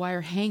tops of the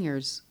wire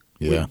hangers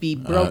would be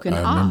broken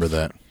off. I remember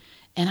that.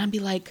 And I'd be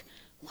like,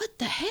 what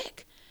the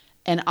heck?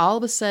 And all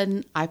of a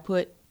sudden, I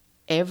put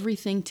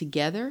everything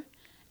together.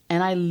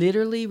 And I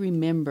literally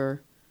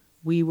remember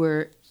we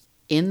were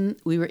in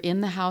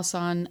the house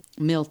on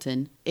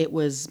Milton. It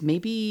was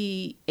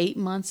maybe 8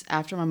 months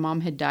after my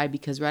mom had died,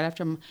 because right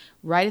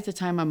at the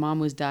time my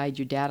mom was died,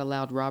 your dad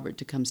allowed Robert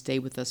to come stay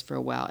with us for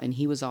a while, and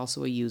he was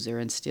also a user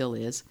and still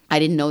is. I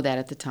didn't know that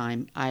at the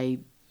time. I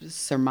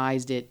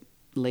surmised it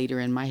later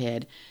in my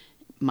head.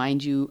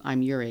 Mind you,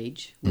 I'm your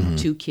age with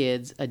 2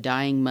 kids, a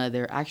dying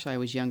mother. Actually, I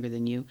was younger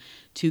than you.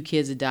 2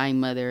 kids, a dying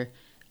mother,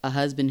 a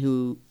husband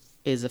who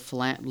is a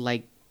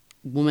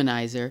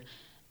womanizer,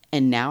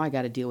 and now I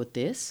got to deal with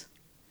this.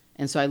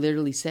 And so I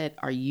literally said,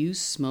 are you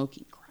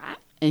smoking crack?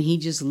 And he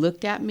just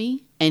looked at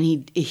me, and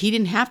he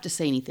didn't have to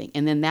say anything.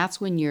 And then that's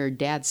when your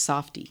dad's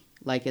softy.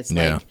 Like, it's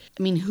like,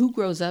 I mean, who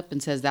grows up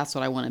and says that's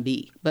what I want to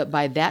be? But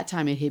by that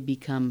time, it had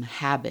become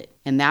habit.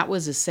 And that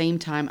was the same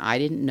time, I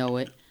didn't know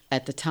it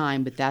at the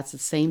time, but that's the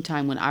same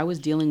time when I was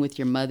dealing with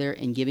your mother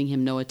and giving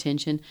him no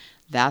attention.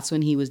 That's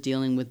when he was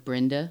dealing with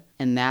Brenda.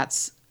 And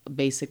that's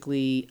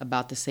basically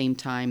about the same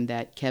time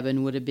that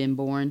Kevin would have been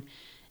born.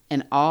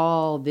 And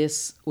all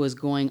this was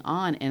going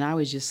on, and I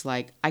was just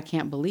like, I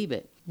can't believe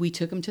it. We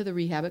took him to the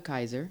rehab at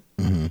Kaiser,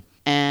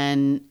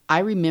 and I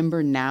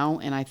remember now,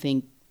 and I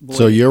think, boy.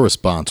 So your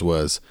response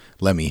was,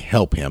 let me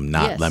help him,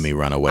 not let me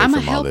run away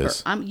from all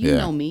this. You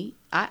know me.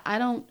 I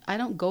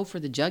don't go for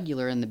the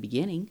jugular in the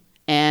beginning.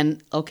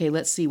 And, okay,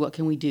 let's see, what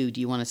can we do?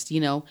 Do you want us,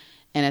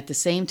 and at the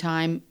same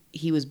time,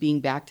 he was being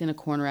backed in a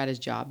corner at his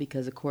job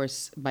because, of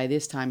course, by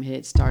this time, it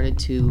had started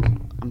to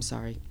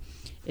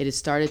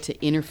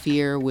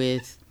interfere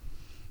with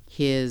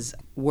his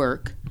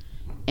work,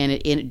 and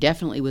it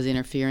definitely was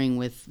interfering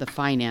with the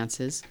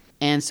finances.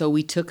 And so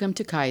we took him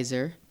to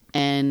Kaiser,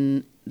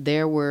 and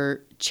there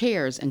were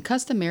chairs. And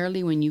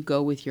customarily, when you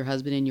go with your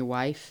husband and your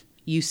wife,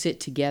 you sit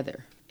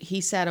together.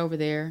 He sat over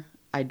there.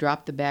 I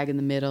dropped the bag in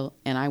the middle,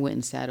 and I went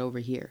and sat over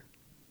here.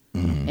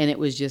 And it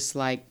was just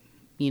like,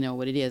 you know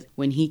what it is.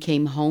 When he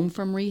came home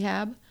from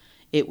rehab,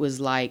 it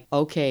was like,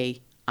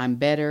 okay, I'm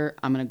better.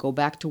 I'm going to go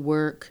back to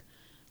work.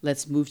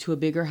 Let's move to a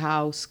bigger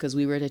house, because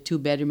we were at a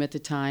 2-bedroom at the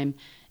time.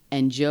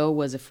 And Joe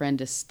was a friend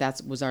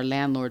that was our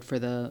landlord for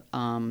the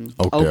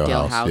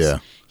Oakdale house. Yeah.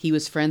 He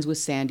was friends with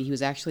Sandy. He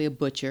was actually a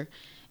butcher.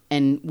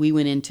 And we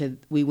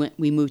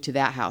moved to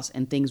that house,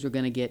 and things were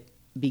going to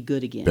be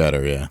good again.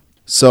 Better, yeah.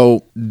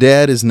 So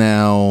Dad is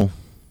now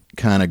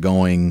kind of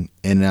going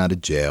in and out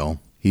of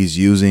jail. He's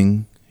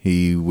using.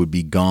 He would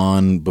be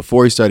gone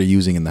before he started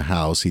using in the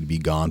house. He'd be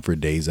gone for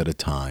days at a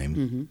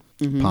time,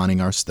 pawning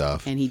our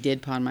stuff. And he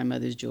did pawn my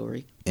mother's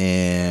jewelry.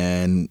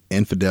 And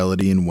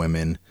infidelity in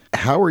women.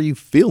 How are you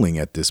feeling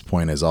at this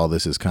point as all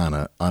this is kind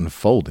of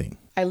unfolding?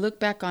 I look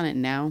back on it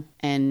now,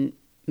 and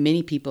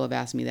many people have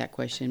asked me that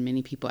question.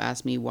 Many people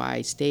ask me why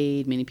I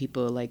stayed. Many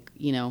people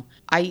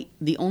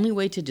the only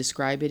way to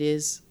describe it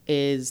is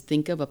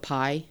think of a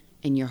pie,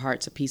 and your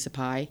heart's a piece of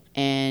pie,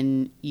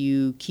 and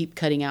you keep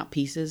cutting out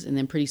pieces, and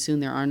then pretty soon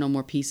there are no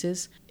more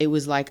pieces. It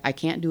was like, I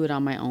can't do it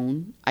on my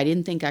own. I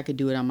didn't think I could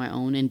do it on my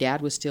own, and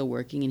Dad was still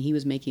working, and he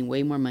was making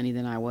way more money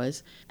than I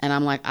was. And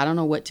I'm like, I don't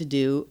know what to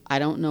do. I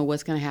don't know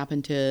what's going to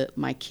happen to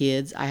my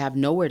kids. I have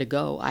nowhere to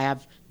go. I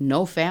have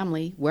no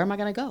family. Where am I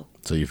going to go?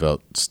 So you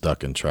felt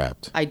stuck and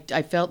trapped.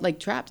 I felt like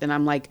trapped, and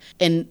I'm like,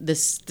 and the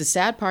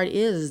sad part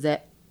is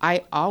that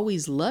I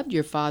always loved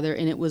your father.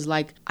 And it was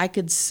like,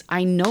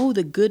 I know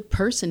the good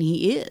person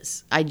he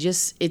is.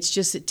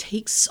 It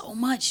takes so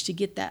much to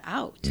get that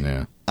out.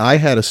 Yeah. I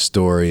had a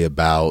story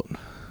about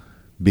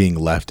being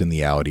left in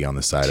the Audi on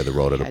the side of the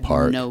road at a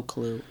park. No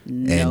clue.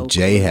 And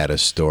Jay had a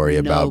story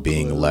about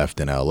being left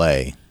in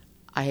LA.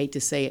 I hate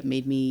to say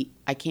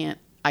it,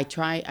 I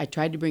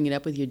tried to bring it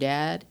up with your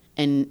dad,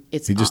 and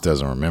he just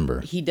doesn't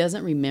remember. He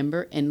doesn't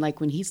remember. And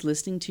like when he's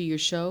listening to your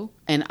show,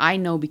 and I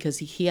know because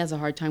he has a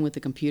hard time with the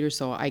computer,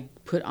 so I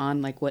put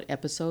on like what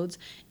episodes,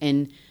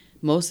 and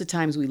most of the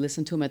times we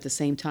listen to them at the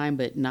same time,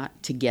 but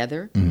not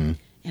together. Mm-hmm.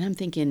 And I'm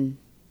thinking,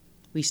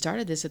 we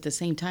started this at the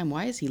same time.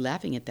 Why is he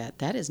laughing at that?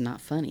 That is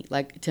not funny.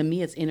 Like, to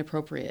me, it's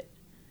inappropriate.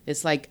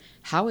 It's like,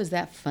 how is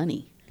that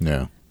funny?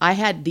 Yeah. I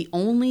had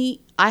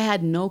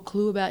no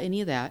clue about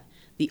any of that.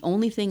 The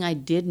only thing I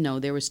did know,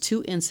 there was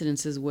 2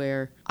 incidences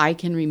where I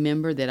can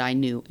remember that I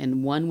knew.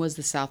 And one was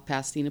the South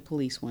Pasadena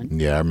police one.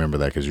 Yeah, I remember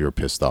that because you were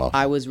pissed off.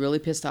 I was really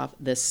pissed off.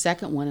 The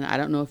second one, and I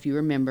don't know if you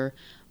remember,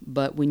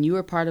 but when you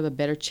were part of A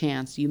Better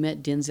Chance, you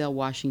met Denzel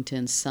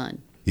Washington's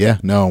son. Yeah,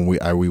 no,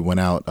 we went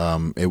out.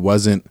 It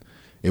wasn't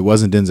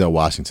Denzel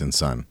Washington's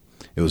son.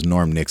 It was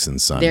Norm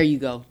Nixon's son. There you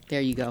go.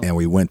 And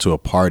we went to a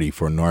party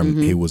for Norm.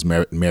 Mm-hmm. He was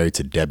married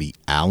to Debbie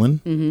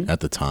Allen at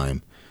the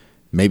time.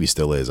 Maybe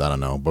still is. I don't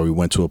know. But we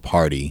went to a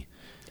party.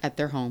 At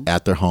their home.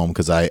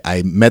 Because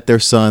I met their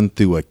son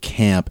through a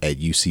camp at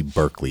UC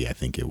Berkeley, I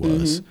think it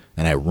was. Mm-hmm.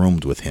 And I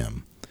roomed with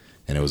him.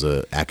 And it was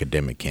an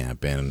academic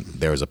camp. And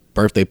there was a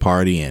birthday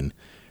party. And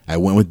I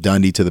went with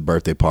Dundee to the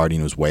birthday party.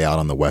 And it was way out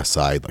on the west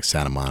side, like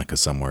Santa Monica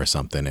somewhere or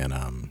something.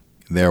 And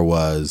there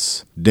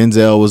was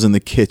Denzel was in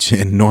the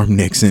kitchen, Norm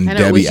Nixon,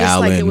 Debbie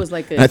Allen,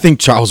 I think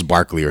Charles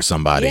Barkley or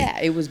somebody. Yeah,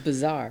 it was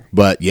bizarre.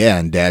 But yeah,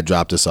 and Dad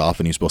dropped us off,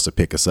 and he was supposed to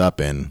pick us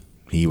up, and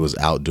he was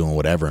out doing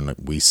whatever, and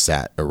we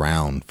sat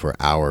around for an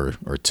hour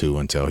or 2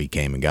 until he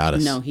came and got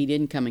us. No, he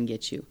didn't come and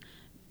get you.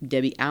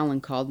 Debbie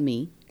Allen called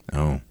me.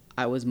 Oh.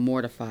 I was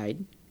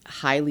mortified,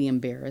 highly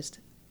embarrassed,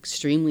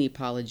 extremely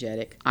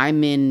apologetic.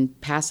 I'm in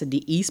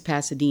East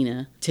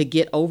Pasadena. To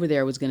get over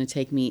there was going to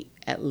take me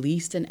at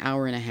least an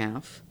hour and a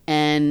half.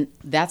 And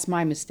that's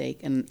my mistake.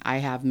 And I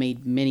have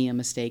made many a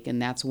mistake.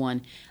 And that's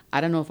one. I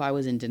don't know if I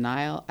was in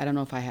denial. I don't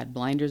know if I had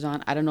blinders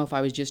on. I don't know if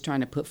I was just trying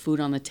to put food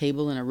on the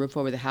table and a roof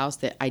over the house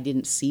that I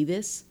didn't see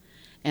this.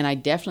 And I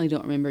definitely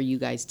don't remember you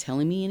guys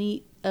telling me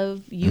any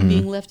of you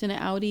being left in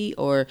an Audi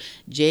or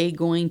Jay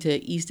going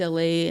to East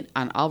LA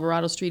on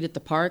Alvarado Street at the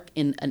park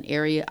in an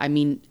area. I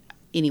mean,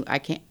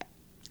 anyway,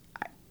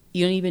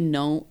 you don't even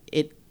know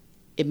it.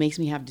 It makes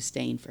me have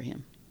disdain for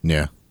him.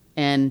 Yeah.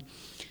 And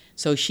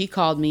so she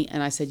called me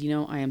and I said,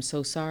 I am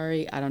so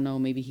sorry. I don't know.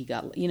 Maybe he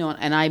got,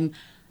 and I'm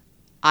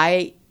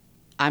an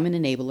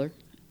enabler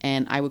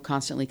and I would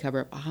constantly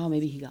cover up. Oh,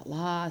 maybe he got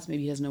lost.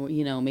 Maybe he doesn't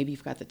know, maybe he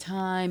forgot the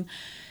time.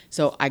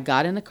 So I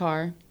got in the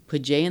car,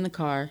 put Jay in the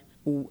car.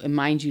 And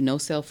mind you, no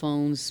cell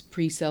phones,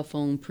 pre-cell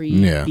phone,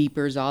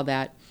 pre-beepers, all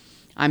that.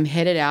 I'm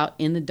headed out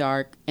in the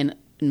dark, and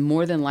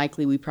more than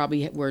likely we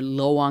probably were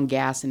low on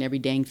gas and every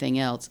dang thing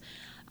else.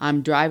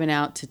 I'm driving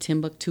out to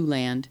Timbuktu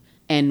land,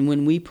 and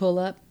when we pull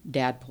up,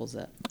 Dad pulls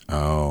up.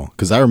 Oh,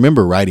 because I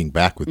remember riding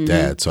back with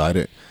Dad, so I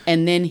didn't.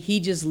 And then he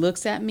just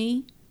looks at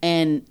me,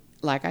 and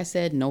like I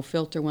said, no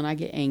filter when I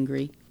get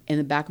angry. In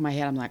the back of my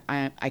head, I'm like,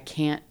 I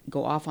can't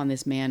go off on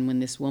this man when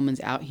this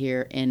woman's out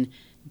here, and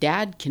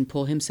Dad can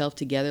pull himself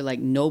together. Like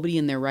nobody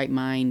in their right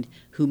mind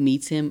who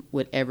meets him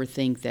would ever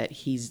think that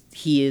he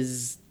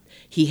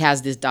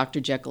has this Dr.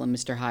 Jekyll and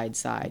Mr. Hyde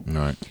side.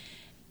 Right.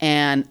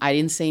 And I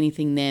didn't say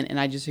anything then. And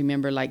I just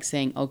remember like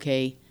saying,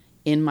 okay,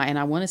 and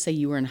I want to say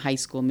you were in high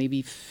school,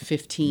 maybe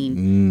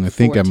 15. I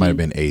think 14. I might have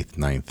been 8th,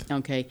 9th.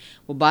 Okay.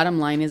 Well, bottom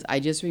line is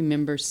I just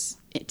remember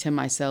to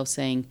myself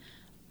saying,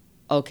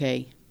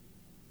 okay,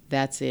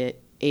 that's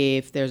it.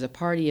 If there's a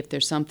party, if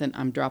there's something,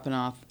 I'm dropping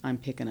off, I'm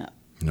picking up.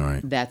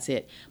 Right. That's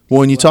it. Well,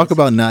 when you talk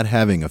about not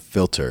having a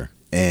filter,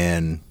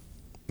 and,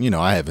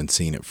 I haven't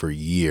seen it for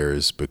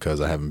years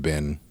because I haven't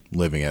been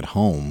living at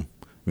home.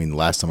 I mean, the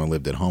last time I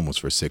lived at home was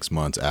for 6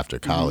 months after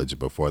college. Mm-hmm.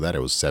 Before that,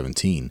 it was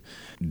 17.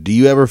 Do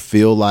you ever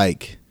feel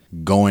like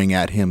going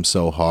at him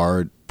so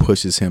hard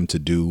pushes him to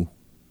do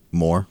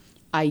more?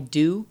 I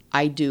do.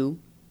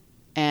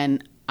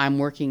 And I'm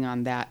working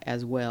on that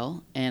as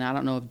well. And I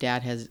don't know if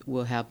Dad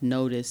will have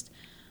noticed,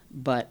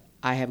 but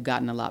I have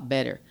gotten a lot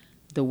better.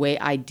 The way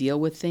I deal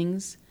with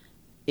things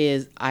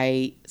is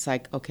it's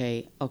like,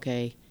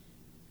 okay.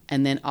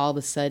 And then all of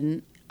a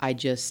sudden, I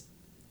just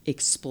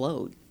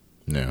explode.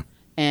 Yeah.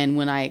 And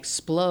when I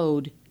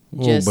explode,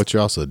 but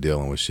you're also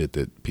dealing with shit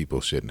that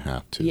people shouldn't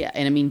have to. Yeah.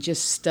 And I mean,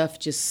 just stuff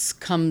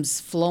just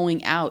comes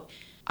flowing out.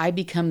 I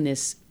become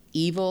this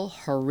evil,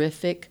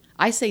 horrific.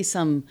 It's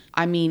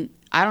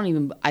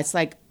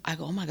like, I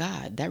go, oh my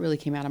God, that really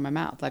came out of my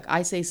mouth. Like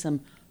I say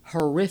some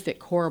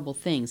horrific, horrible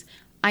things.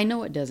 I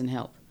know it doesn't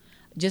help.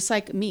 Just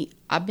like me,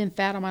 I've been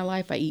fat all my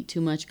life. I eat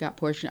too much, got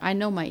portion. I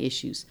know my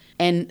issues.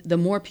 And the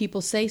more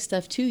people say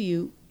stuff to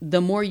you, the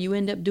more you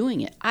end up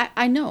doing it.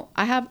 I know.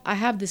 I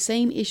have the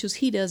same issues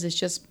he does. It's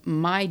just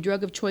my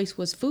drug of choice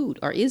was food,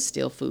 or is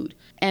still food.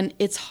 And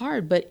it's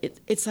hard, but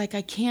it's like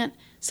I can't.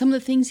 Some of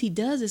the things he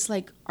does, it's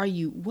like,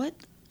 what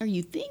are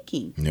you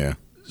thinking? Yeah.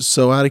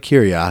 So out of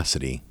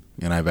curiosity,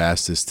 and I've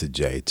asked this to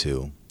Jay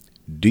too,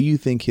 do you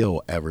think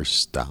he'll ever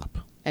stop?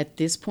 At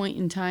this point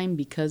in time,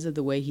 because of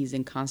the way he's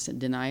in constant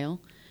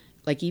denial,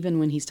 like even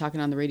when he's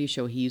talking on the radio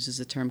show, he uses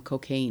the term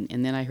cocaine.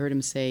 And then I heard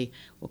him say,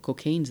 well,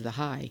 cocaine's the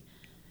high.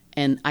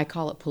 And I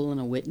call it pulling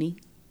a Whitney.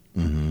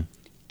 Mm-hmm.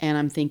 And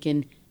I'm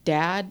thinking,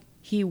 Dad,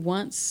 he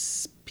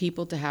wants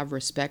people to have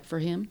respect for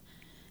him.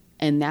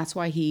 And that's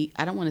why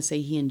I don't want to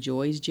say he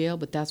enjoys jail,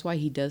 but that's why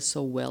he does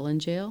so well in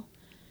jail,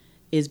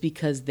 is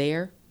because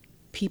there,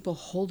 people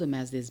hold him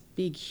as this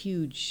big,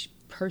 huge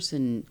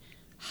person,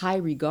 high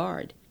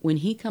regard. When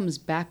he comes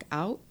back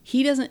out,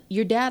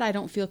 your dad, I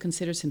don't feel,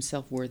 considers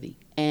himself worthy.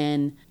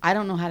 And I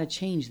don't know how to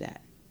change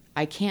that.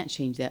 I can't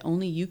change that.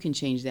 Only you can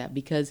change that,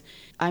 because,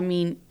 I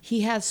mean,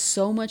 he has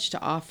so much to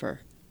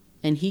offer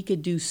and he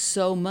could do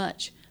so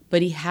much,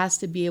 but he has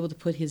to be able to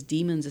put his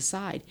demons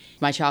aside.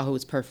 My childhood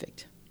was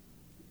perfect.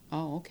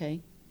 Oh,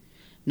 okay.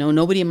 No,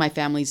 nobody in my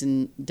family's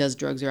does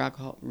drugs or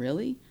alcohol.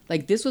 Really?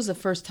 Like, this was the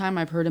first time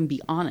I've heard him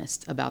be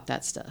honest about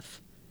that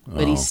stuff.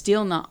 But he's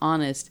still not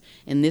honest.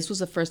 And this was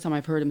the first time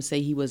I've heard him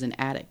say he was an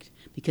addict,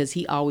 because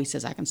he always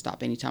says, I can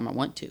stop anytime I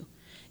want to.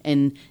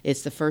 And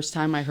it's the first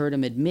time I heard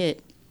him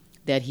admit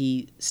that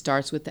he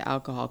starts with the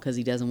alcohol because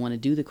he doesn't want to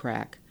do the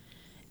crack.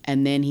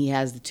 And then he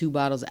has the 2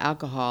 bottles of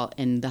alcohol,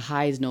 and the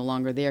high is no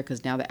longer there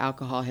because now the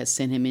alcohol has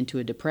sent him into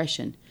a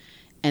depression.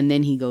 And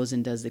then he goes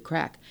and does the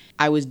crack.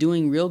 I was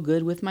doing real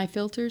good with my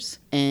filters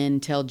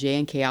until Jay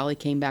and Kayali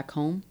came back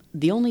home.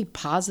 The only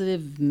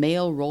positive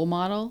male role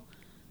model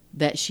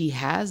that she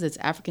has that's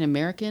African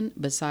American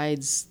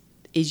besides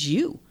is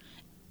you.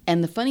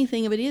 And the funny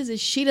thing of it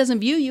is she doesn't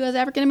view you as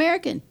African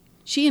American.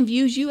 She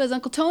views you as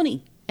Uncle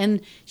Tony.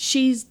 And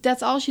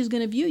that's all she's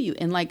going to view you.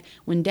 And like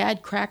when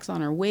Dad cracks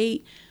on her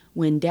weight,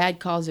 when Dad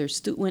calls her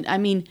I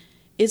mean,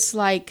 it's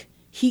like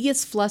he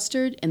gets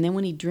flustered, and then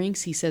when he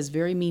drinks, he says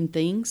very mean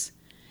things.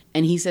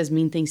 And he says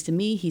mean things to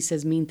me. He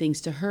says mean things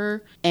to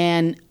her.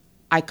 And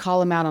I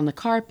call him out on the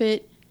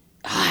carpet.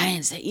 Oh, I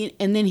didn't say.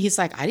 And then he's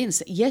like, I didn't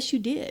say. Yes, you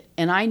did.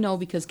 And I know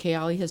because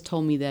Kayali has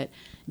told me that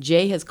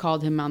Jay has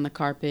called him on the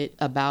carpet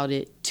about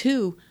it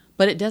too,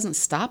 but it doesn't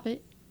stop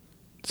it.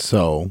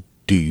 So,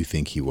 do you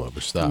think he will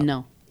ever stop?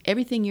 No.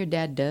 Everything your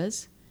dad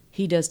does,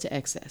 he does to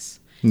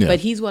excess. Yeah. But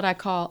he's what I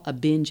call a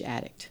binge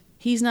addict.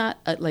 He's not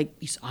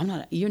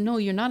you're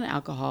not an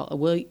alcoholic.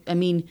 Well, I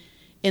mean,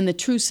 in the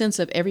true sense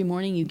of every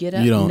morning you get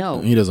up, no.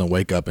 He doesn't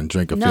wake up and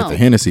drink a fifth of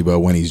Hennessy, but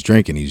when he's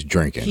drinking, he's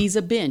drinking. He's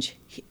a binge.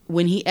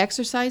 When he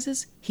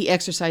exercises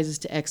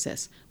to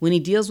excess. When he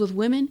deals with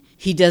women,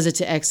 he does it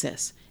to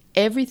excess.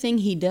 Everything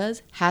he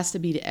does has to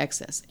be to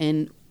excess.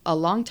 And a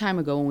long time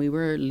ago when we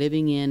were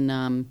living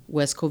in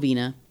West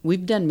Covina,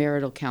 we've done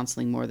marital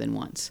counseling more than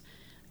once.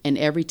 And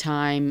every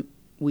time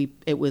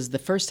it was the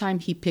first time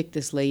he picked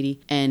this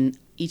lady, and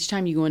each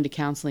time you go into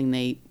counseling,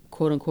 they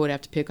quote unquote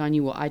have to pick on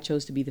you. Well, I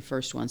chose to be the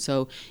first one.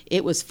 So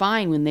it was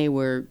fine when they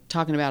were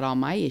talking about all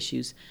my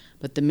issues.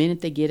 But the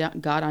minute they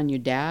got on your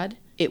dad,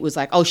 it was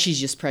like, oh, she's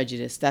just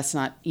prejudiced. That's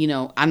not,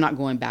 I'm not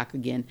going back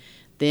again.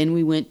 Then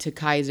we went to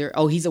Kaiser.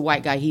 Oh, he's a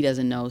white guy. He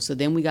doesn't know. So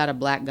then we got a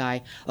black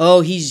guy.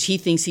 Oh, he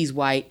thinks he's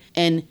white.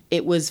 And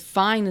it was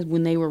fine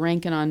when they were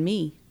ranking on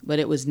me, but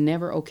it was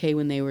never okay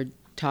when they were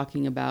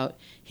talking about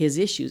his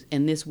issues.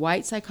 And this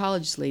white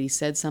psychologist lady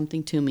said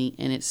something to me,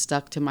 and it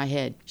stuck to my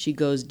head. She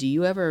goes, do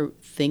you ever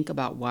think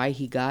about why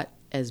he got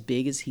as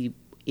big as he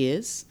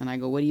is? And I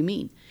go, what do you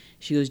mean?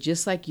 She goes,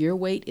 just like your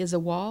weight is a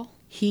wall,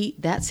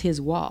 that's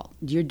his wall.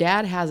 Your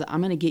dad has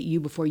I'm going to get you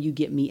before you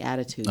get me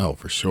attitude. Oh,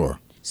 for sure.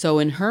 So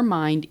in her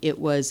mind, it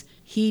was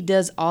he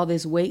does all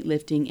this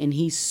weightlifting and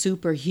he's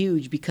super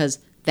huge because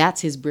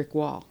that's his brick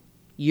wall.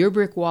 Your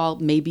brick wall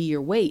may be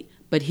your weight,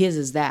 but his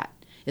is that.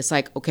 It's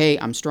like, okay,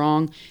 I'm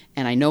strong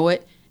and I know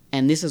it,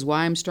 and this is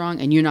why I'm strong,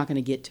 and you're not going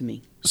to get to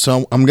me.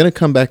 So I'm going to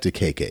come back to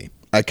KK.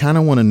 I kind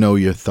of want to know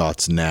your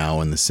thoughts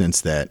now in the sense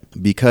that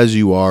because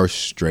you are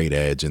straight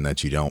edge and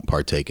that you don't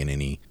partake in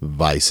any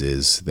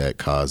vices that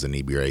cause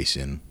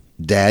inebriation,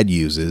 Dad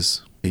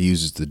uses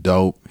the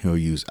dope, he'll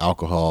use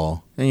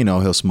alcohol, and,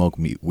 he'll smoke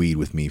weed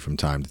with me from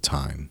time to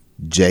time.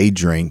 Jay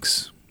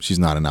drinks. She's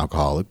not an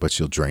alcoholic, but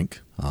she'll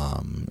drink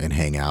and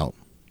hang out.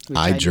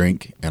 I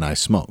drink and I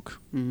smoke.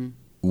 Mm-hmm.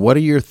 What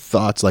are your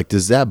thoughts? Like,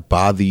 does that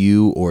bother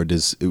you, or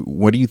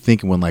what are you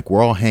thinking when, like,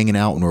 we're all hanging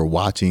out and we're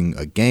watching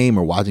a game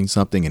or watching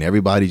something and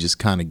everybody just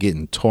kind of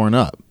getting torn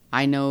up?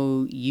 I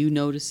know you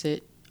notice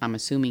it. I'm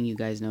assuming you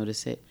guys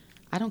notice it.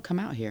 I don't come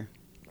out here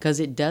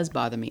because it does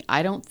bother me.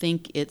 I don't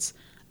think it's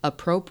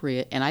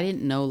appropriate, and I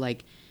didn't know,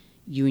 like,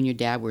 you and your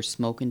dad were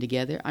smoking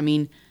together. I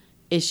mean,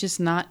 it's just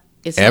not.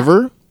 It's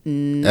ever?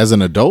 Not, as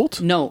an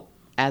adult? No,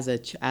 as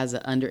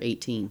a under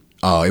 18.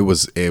 Oh, it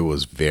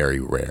was very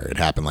rare. It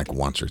happened like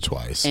once or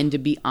twice. And to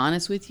be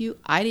honest with you,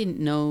 I didn't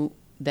know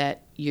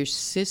that your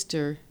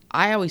sister,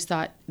 I always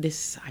thought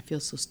I feel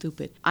so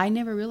stupid. I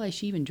never realized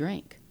she even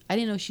drank. I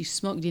didn't know she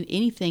smoked, did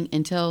anything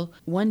until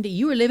one day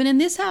you were living in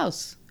this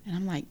house. And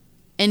I'm like,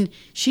 and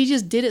she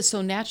just did it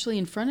so naturally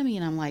in front of me.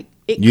 And I'm like,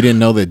 you didn't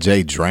know that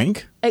Jay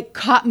drank? It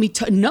caught me.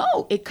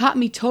 It caught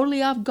me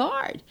totally off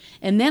guard.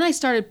 And then I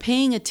started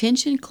paying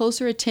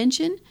closer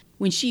attention.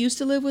 When she used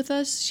to live with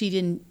us, she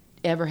didn't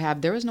ever have,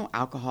 there was no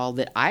alcohol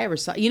that I ever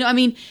saw. You know, I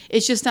mean,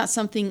 it's just not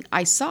something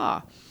I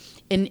saw.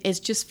 And it's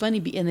just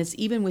funny, and it's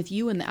even with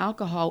you and the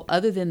alcohol,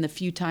 other than the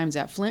few times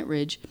at Flint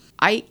Ridge,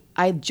 I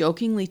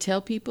jokingly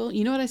tell people,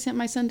 you know what I sent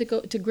my son to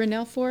go to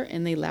Grinnell for?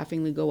 And they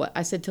laughingly go, what?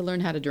 I said, to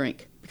learn how to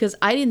drink. Because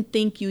I didn't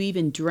think you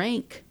even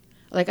drank.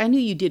 Like, I knew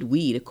you did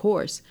weed, of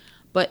course.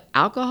 But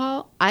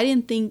alcohol, I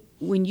didn't think,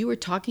 when you were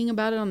talking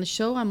about it on the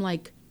show, I'm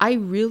like, I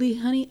really,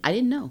 honey, I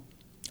didn't know.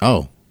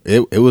 Oh,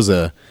 it was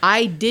a...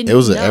 I didn't It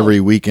was know. an every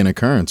weekend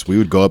occurrence. We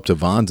would go up to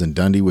Vaughn's and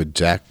Dundee with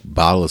Jack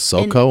bottle of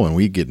SoCo, and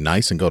we'd get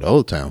nice and go to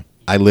Old Town.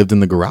 I lived in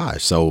the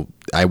garage, so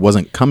I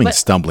wasn't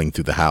stumbling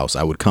through the house.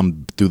 I would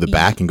come through the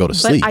back and go to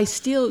sleep. But I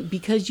still,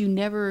 because you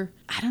never,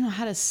 I don't know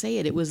how to say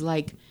it. It was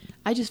like,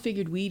 I just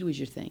figured weed was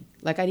your thing.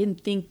 Like, I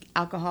didn't think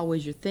alcohol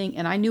was your thing.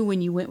 And I knew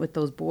when you went with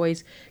those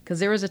boys, because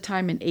there was a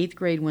time in 8th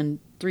grade when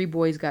 3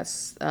 boys got,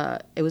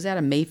 it was at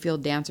a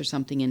Mayfield dance or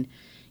something, and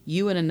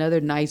you and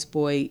another nice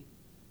boy,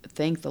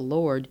 thank the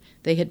Lord,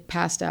 they had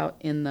passed out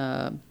in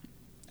the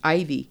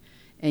Ivy.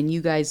 And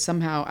you guys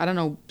somehow, I don't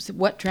know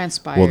what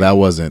transpired. Well, that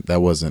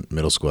wasn't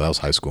middle school. That was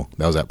high school.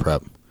 That was at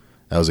prep.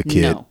 That was a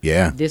kid. No,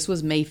 yeah. This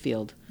was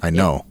Mayfield. I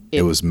know.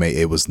 It was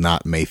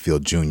not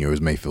Mayfield Junior. It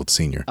was Mayfield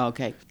Senior.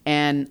 Okay.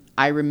 And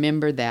I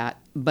remember that.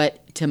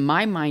 But to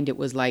my mind, it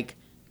was like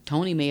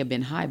Tony may have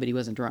been high, but he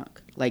wasn't drunk.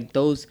 Like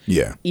those.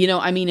 Yeah. You know,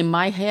 I mean, in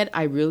my head,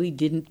 I really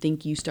didn't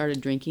think you started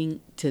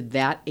drinking to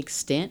that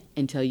extent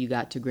until you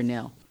got to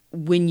Grinnell.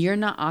 When you're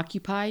not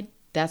occupied,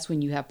 that's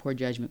when you have poor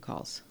judgment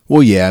calls.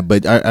 Well, yeah,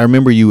 but I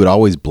remember you would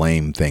always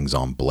blame things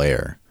on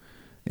Blair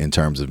in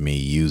terms of me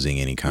using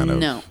any kind of...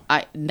 No,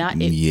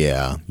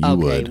 yeah, you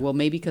would. Okay, well,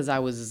 maybe because I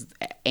was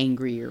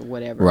angry or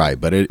whatever. Right,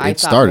 but it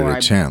started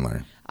at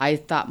Chandler. I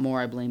thought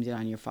more I blamed it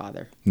on your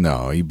father.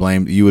 No,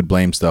 you would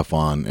blame stuff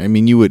on... I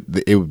mean,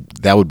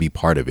 that would be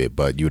part of it,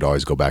 but you would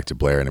always go back to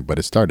Blair, but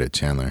it started at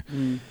Chandler.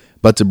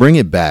 But to bring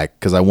it back,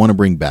 because I want to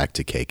bring back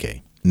to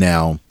KK.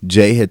 Now,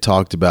 Jay had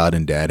talked about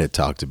and Dad had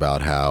talked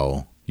about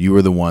how... You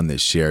were the one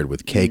that shared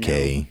with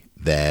KK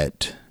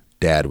that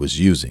Dad was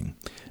using.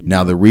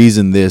 Now, the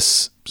reason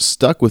this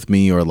stuck with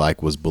me or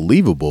like was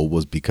believable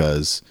was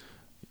because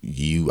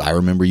I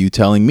remember you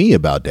telling me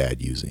about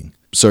Dad using.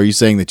 So are you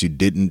saying that you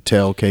didn't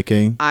tell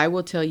KK? I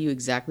will tell you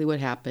exactly what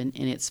happened.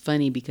 And it's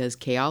funny because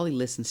Kayali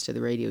listens to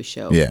the radio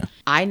show. Yeah.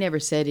 I never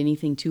said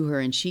anything to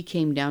her. And she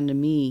came down to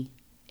me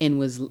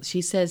and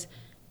she says,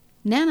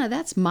 Nana,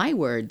 that's my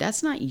word.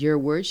 That's not your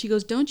word. She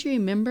goes, don't you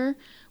remember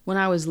when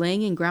I was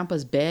laying in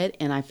Grandpa's bed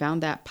and I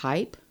found that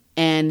pipe?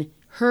 And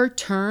her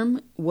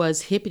term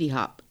was hippity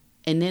hop.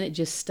 And then it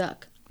just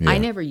stuck. Yeah. I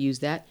never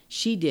used that.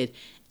 She did.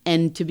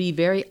 And to be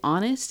very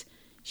honest,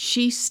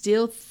 she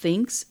still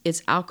thinks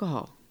it's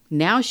alcohol.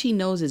 Now she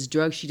knows it's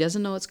drugs. She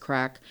doesn't know it's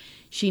crack.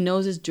 She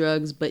knows it's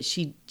drugs, but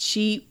she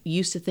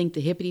used to think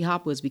the hippity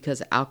hop was because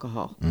of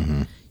alcohol.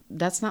 Mm-hmm.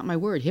 That's not my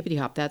word. Hippity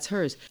hop, that's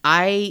hers.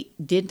 I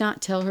did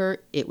not tell her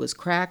it was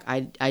crack.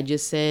 I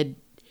just said,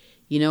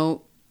 you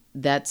know,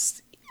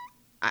 that's...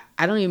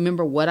 I don't even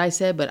remember what I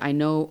said, but I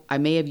know I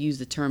may have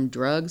used the term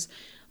drugs.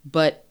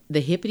 But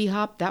the hippity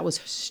hop, that was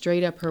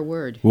straight up her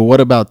word. Well,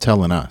 what about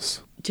telling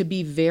us? To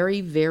be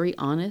very, very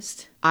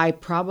honest, I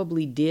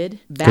probably did.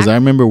 Because I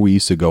remember we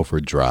used to go for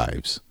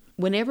drives.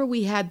 Whenever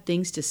we had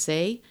things to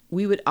say,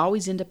 we would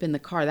always end up in the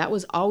car. That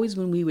was always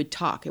when we would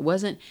talk. It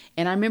wasn't,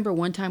 and I remember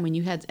one time when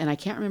you had, and I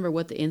can't remember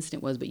what the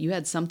incident was, but you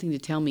had something to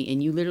tell me,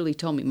 and you literally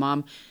told me,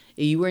 Mom,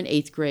 you were in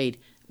 8th grade.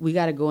 We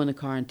got to go in the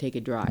car and take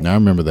a drive. I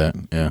remember that,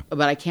 yeah.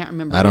 But I can't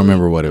remember. I don't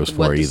remember what it was for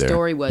what either. The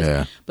story was.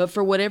 Yeah. But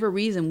for whatever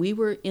reason, we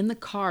were in the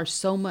car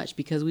so much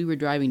because we were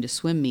driving to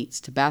swim meets,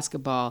 to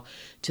basketball,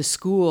 to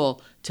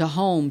school, to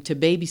home, to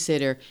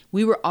babysitter.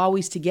 We were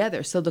always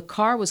together. So the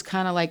car was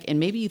kind of like, and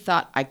maybe you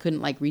thought I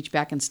couldn't like reach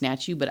back and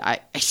snatch you, but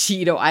I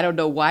don't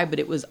know why, but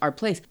it was our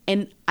place.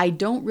 And I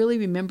don't really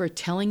remember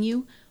telling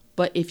you,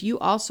 but if you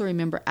also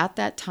remember at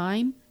that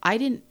time, I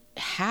didn't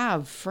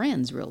have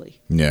friends really.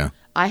 Yeah.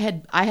 I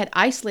had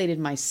isolated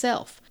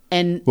myself,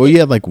 and you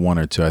had like one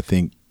or two. I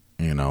think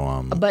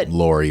but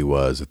Lori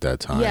was at that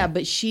time. Yeah,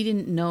 but she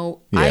didn't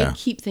know. Yeah. I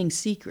keep things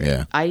secret.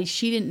 Yeah.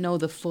 She didn't know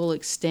the full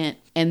extent,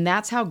 and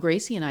that's how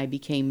Gracie and I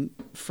became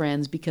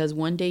friends. Because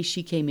one day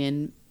she came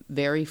in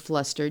very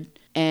flustered,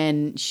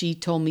 and she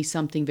told me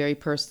something very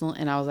personal,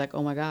 and I was like,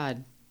 "Oh my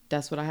God,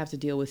 that's what I have to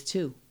deal with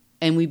too."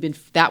 And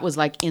that was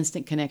like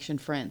instant connection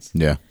friends.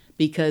 Yeah.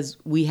 Because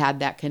we had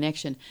that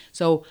connection.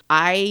 So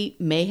I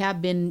may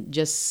have been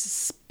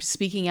just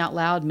speaking out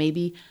loud.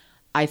 Maybe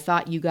I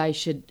thought you guys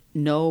should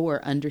know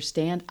or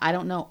understand. I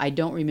don't know. I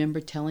don't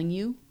remember telling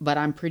you, but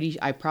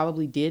I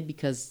probably did,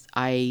 because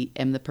I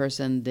am the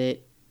person that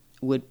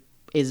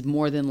is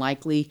more than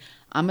likely.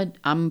 I'm going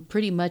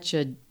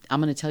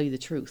to tell you the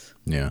truth.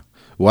 Yeah.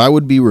 Well, I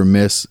would be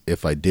remiss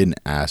if I didn't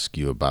ask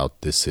you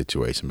about this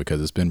situation,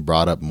 because it's been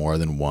brought up more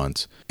than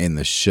once in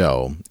the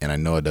show. And I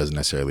know it doesn't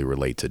necessarily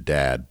relate to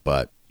Dad,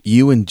 but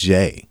you and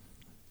Jay,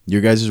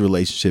 your guys'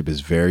 relationship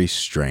is very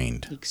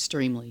strained.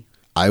 Extremely.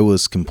 I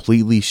was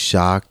completely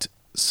shocked,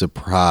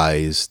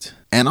 surprised,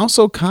 and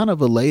also kind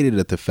of elated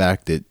at the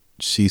fact that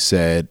she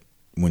said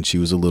when she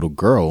was a little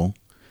girl,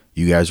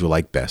 you guys were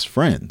like best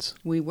friends.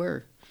 We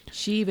were.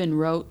 She even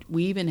wrote, I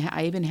even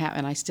have,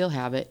 and I still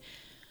have it,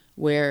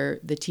 where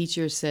the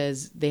teacher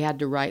says they had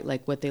to write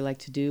like what they like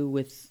to do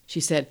with, she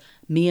said,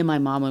 me and my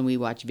mom when we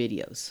watch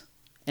videos.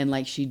 And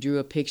like she drew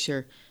a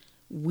picture.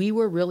 We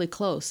were really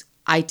close.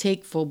 I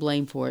take full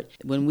blame for it.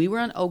 When we were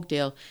on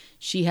Oakdale,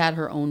 she had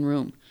her own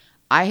room.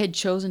 I had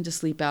chosen to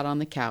sleep out on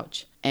the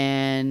couch,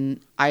 and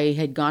I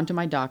had gone to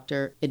my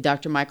doctor,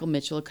 Dr. Michael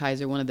Mitchell of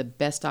Kaiser, one of the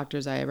best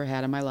doctors I ever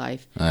had in my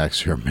life. I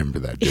actually remember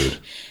that dude.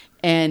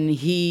 And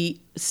he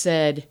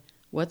said,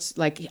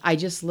 I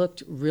just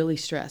looked really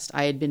stressed.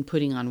 I had been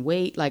putting on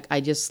weight. I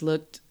guess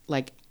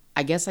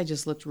I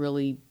just looked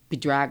really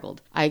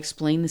bedraggled. I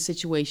explained the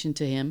situation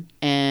to him,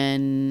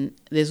 and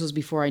this was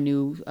before I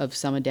knew of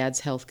some of Dad's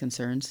health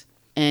concerns.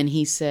 And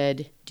he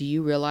said, do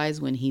you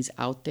realize when he's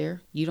out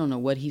there, you don't know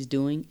what he's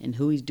doing and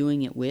who he's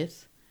doing it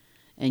with?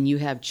 And you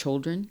have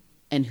children,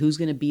 and who's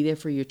going to be there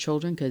for your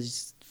children?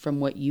 Because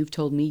from what you've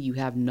told me, you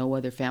have no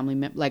other family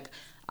member.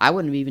 I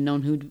wouldn't have even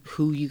known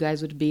who you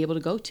guys would be able to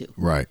go to.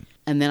 Right.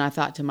 And then I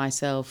thought to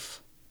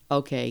myself,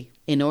 okay,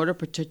 in order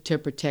to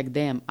protect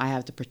them, I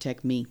have to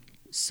protect me.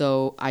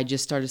 So I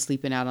just started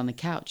sleeping out on the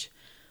couch.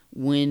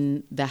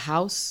 When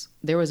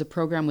there was a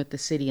program with the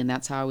city, and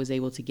that's how I was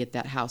able to get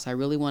that house. I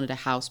really wanted a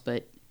house,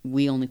 but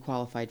we only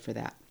qualified for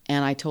that.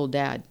 And I told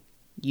Dad,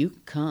 you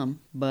can come,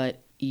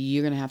 but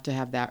you're going to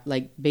have that.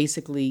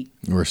 Basically,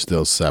 we're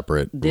still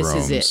separate this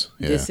rooms. Is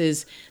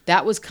it. Yeah.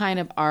 That was kind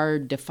of our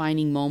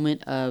defining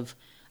moment of,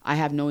 I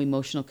have no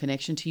emotional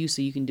connection to you,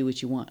 so you can do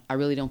what you want. I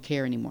really don't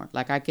care anymore.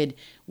 I could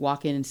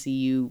walk in and see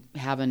you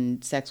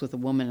having sex with a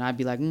woman, and I'd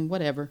be like,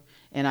 whatever.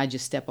 And I'd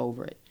just step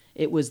over it.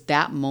 It was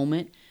that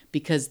moment,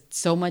 because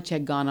so much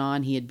had gone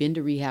on. He had been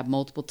to rehab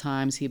multiple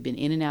times. He had been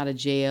in and out of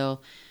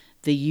jail.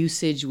 The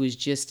usage was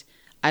just,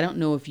 I don't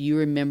know if you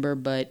remember,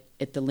 but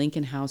at the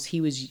Lincoln House,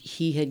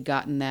 he had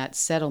gotten that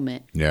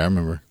settlement. Yeah, I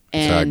remember.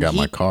 That's how I got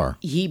my car.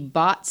 He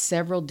bought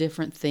several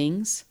different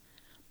things,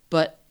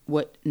 but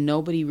what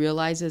nobody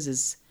realizes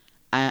is,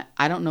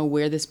 I don't know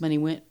where this money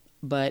went,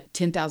 but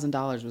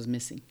 $10,000 was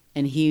missing.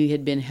 And he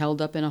had been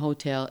held up in a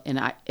hotel.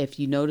 And if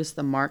you notice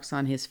the marks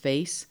on his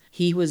face,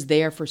 he was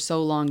there for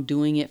so long,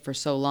 doing it for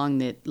so long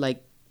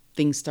that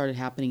things started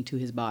happening to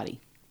his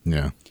body.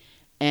 Yeah.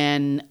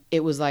 And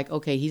it was like,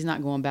 okay, he's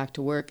not going back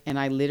to work. And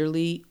I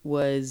literally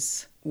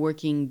was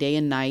working day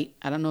and night.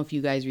 I don't know if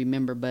you guys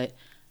remember, but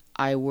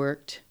I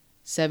worked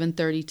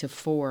 7:30 to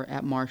 4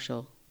 at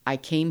Marshall. I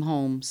came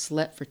home,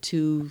 slept for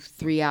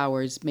 2-3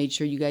 hours, made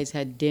sure you guys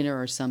had dinner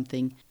or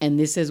something. And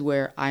this is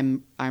where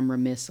I'm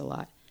remiss a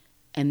lot.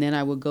 And then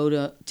I would go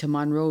to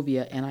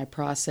Monrovia, and I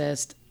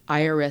processed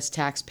IRS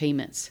tax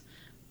payments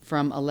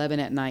from 11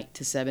 at night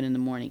to 7 in the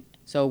morning.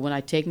 So when I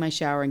take my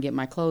shower and get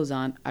my clothes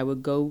on, I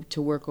would go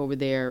to work over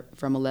there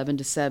from 11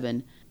 to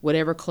 7.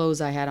 Whatever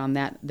clothes I had on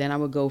that, then I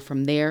would go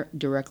from there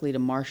directly to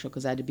Marshall,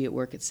 because I had to be at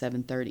work at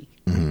 7:30.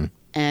 Mm-hmm.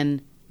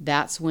 And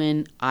that's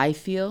when I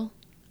feel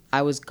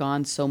I was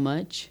gone so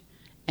much,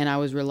 and I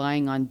was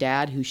relying on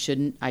Dad, who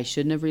I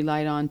shouldn't have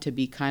relied on, to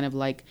be kind of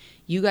like,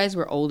 you guys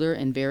were older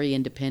and very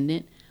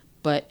independent,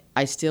 but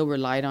I still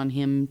relied on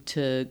him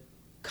to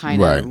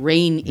kind of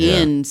rein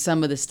in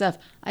some of the stuff.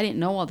 I didn't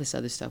know all this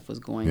other stuff was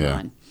going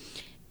on.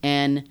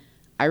 And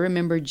I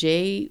remember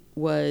Jay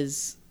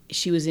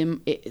she was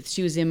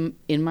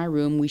in my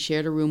room. We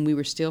shared a room. We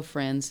were still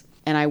friends.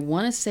 And I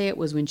want to say it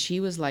was when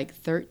she was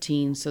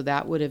 13, so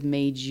that would have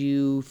made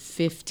you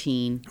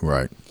 15.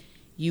 Right.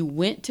 You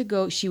went to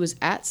go, she was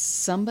at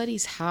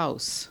somebody's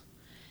house,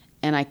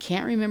 and I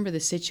can't remember the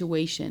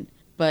situation,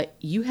 but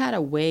you had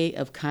a way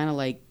of kind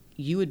of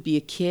you would be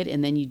a kid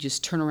and then you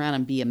just turn around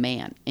and be a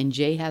man. And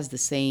Jay has the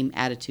same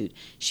attitude.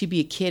 She'd be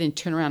a kid and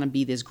turn around and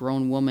be this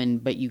grown woman,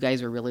 but you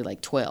guys were really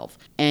 12.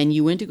 And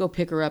you went to go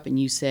pick her up, and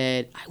you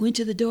said, I went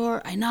to the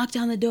door, I knocked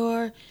on the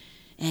door,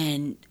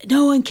 and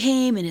no one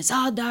came, and it's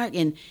all dark,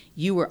 and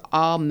you were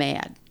all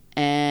mad.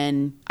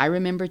 And I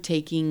remember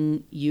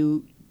taking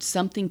you,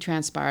 something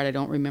transpired, I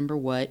don't remember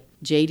what.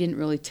 Jay didn't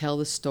really tell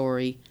the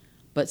story,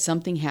 but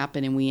something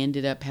happened, and we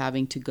ended up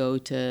having to go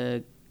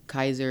to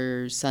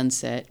Kaiser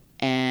Sunset,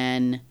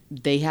 and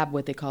they have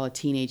what they call a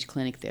teenage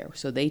clinic there.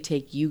 So they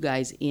take you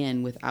guys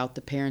in without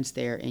the parents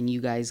there, and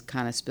you guys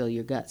kind of spill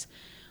your guts.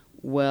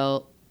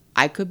 Well,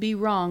 I could be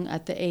wrong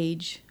at the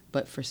age,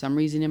 but for some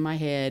reason in my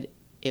head,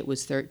 it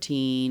was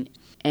 13,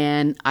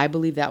 and I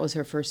believe that was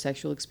her first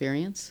sexual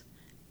experience,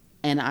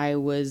 and I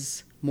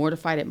was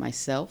mortified at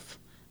myself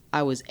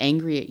I was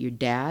angry at your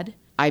dad.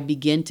 I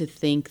begin to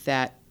think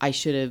that I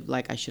should have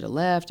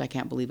left. I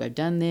can't believe I've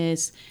done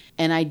this.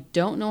 And I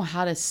don't know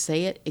how to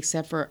say it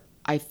except for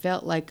I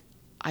felt like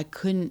I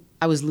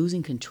was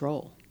losing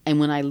control. And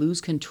when I lose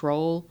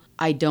control,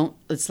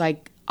 it's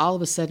like all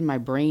of a sudden my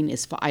brain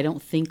I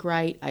don't think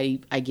right.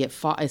 I get,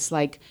 it's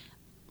like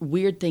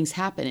weird things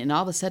happen. And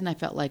all of a sudden I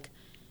felt like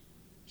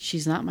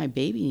she's not my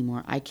baby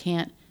anymore.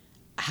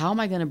 How am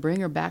I going to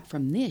bring her back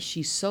from this?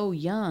 She's so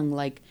young.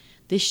 Like,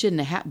 this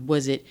shouldn't have happened.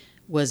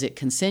 Was it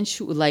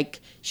consensual?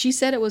 Like, she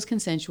said it was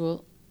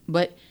consensual,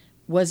 but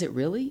was it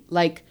really?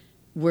 Like,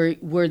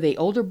 were they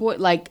older boy?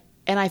 Like,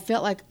 and I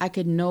felt like I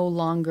could no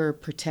longer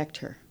protect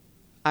her.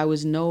 I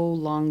was no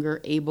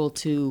longer able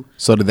to.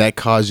 So did that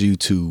cause you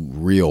to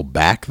reel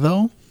back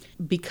though?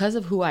 Because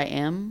of who I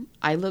am,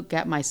 I look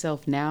at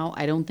myself now.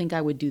 I don't think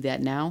I would do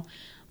that now.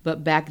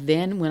 But back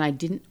then when I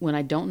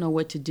don't know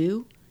what to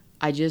do,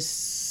 I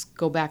just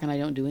go back and I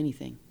don't do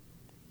anything.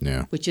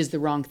 Yeah. Which is the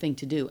wrong thing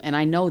to do. And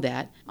I know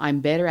that.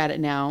 I'm better at it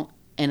now.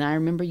 And I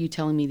remember you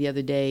telling me the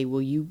other day,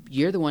 well,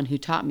 you're the one who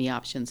taught me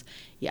options.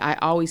 Yeah, I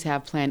always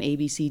have plan A,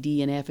 B, C,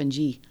 D, and F, and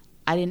G.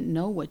 I didn't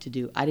know what to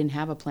do. I didn't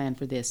have a plan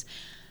for this.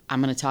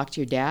 I'm going to talk to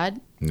your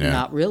dad? Yeah.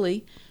 Not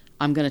really.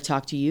 I'm going to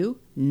talk to you?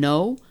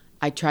 No.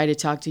 I try to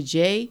talk to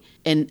Jay.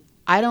 And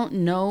I don't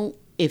know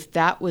if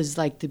that was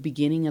like the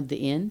beginning of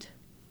the end.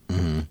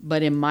 Mm-hmm.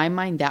 But in my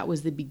mind, that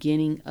was the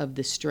beginning of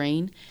the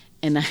strain.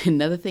 And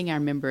another thing I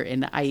remember,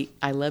 and I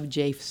love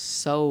Jay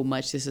so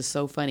much. This is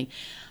so funny.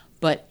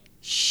 But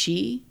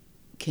she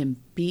can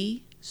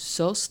be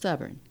so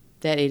stubborn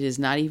that it is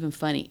not even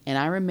funny. And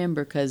I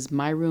remember because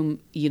my room's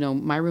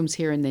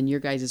here and then your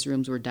guys'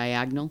 rooms were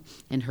diagonal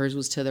and hers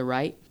was to the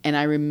right. And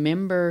I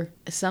remember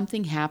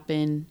something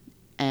happened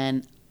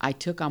and I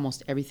took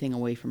almost everything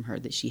away from her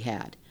that she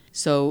had.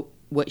 So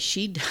what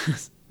she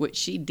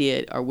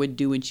did or would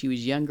do when she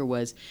was younger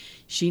was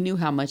she knew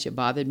how much it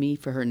bothered me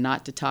for her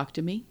not to talk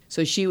to me.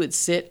 So she would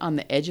sit on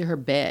the edge of her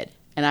bed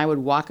and I would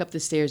walk up the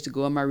stairs to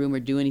go in my room or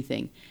do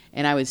anything.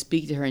 And I would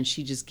speak to her and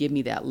she'd just give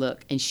me that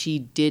look. And she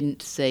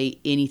didn't say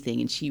anything.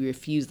 And she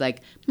refused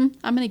like, I'm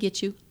going to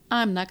get you.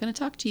 I'm not going to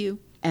talk to you.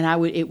 And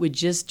it would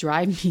just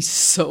drive me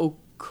so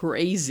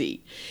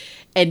crazy.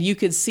 And you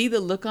could see the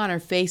look on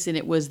her face. And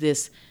it was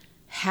this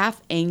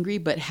half angry,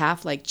 but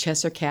half like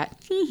Cheshire Cat,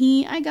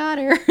 I got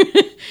her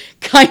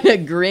kind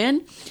of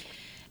grin.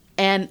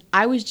 And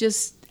I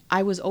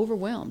was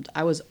overwhelmed.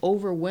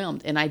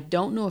 And I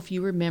don't know if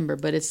you remember,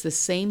 but it's the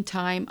same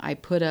time I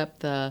put up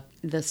the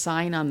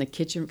sign on the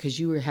kitchen because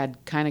you had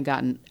kind of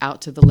gotten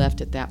out to the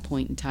left at that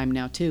point in time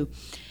now too.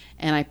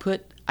 And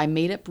I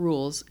made up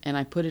rules and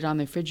I put it on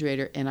the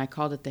refrigerator and I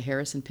called it the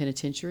Harrison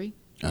Penitentiary.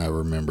 I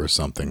remember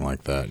something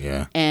like that,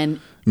 yeah. And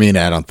I mean,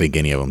 I don't think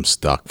any of them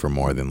stuck for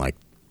more than like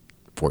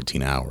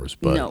 14 hours.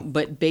 But no,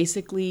 but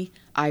basically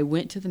I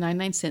went to the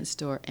 99-cent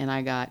store and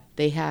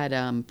they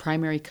had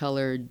primary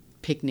colored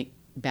picnic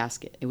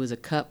basket. It was a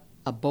cup,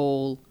 a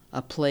bowl,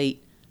 a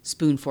plate,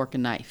 spoon, fork,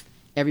 and knife.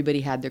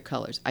 Everybody had their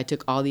colors. I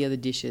took all the other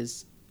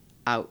dishes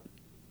out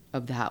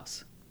of the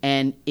house.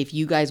 And if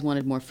you guys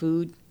wanted more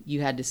food,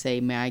 you had to say,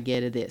 may I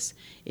get this?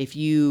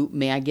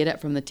 May I get up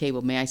from the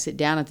table? May I sit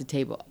down at the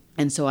table?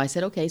 And so I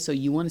said, okay, so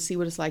you want to see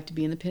what it's like to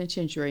be in the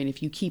penitentiary. And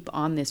if you keep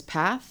on this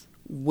path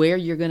where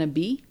you're going to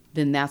be,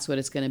 then that's what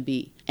it's going to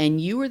be.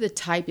 And you were the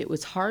type, it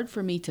was hard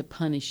for me to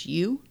punish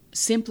you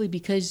simply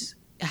because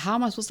how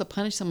am I supposed to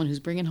punish someone who's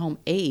bringing home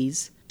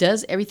A's,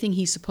 does everything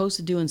he's supposed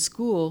to do in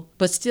school,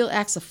 but still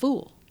acts a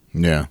fool?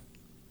 Yeah.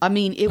 I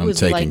mean, I'm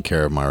taking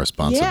care of my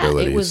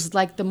responsibilities. Yeah, it was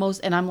like the most,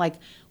 and I'm like,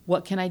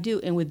 what can I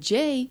do? And with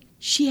Jay,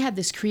 she had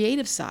this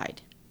creative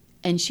side.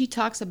 And she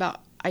talks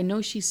about, I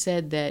know she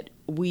said that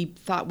we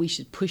thought we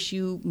should push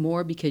you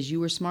more because you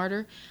were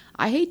smarter.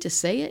 I hate to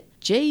say it,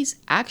 Jay's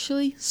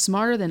actually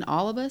smarter than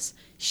all of us.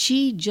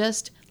 She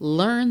just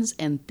learns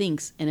and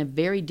thinks in a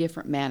very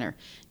different manner.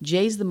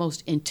 Jay's the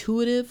most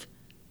intuitive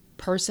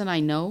person I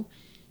know.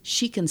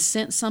 She can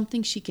sense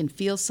something. She can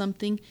feel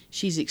something.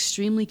 She's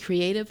extremely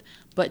creative.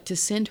 But to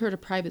send her to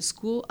private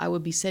school, I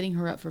would be setting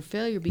her up for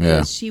failure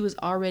because she was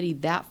already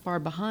that far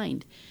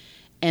behind.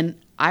 And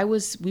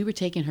we were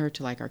taking her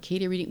to like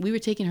Arcadia Reading. We were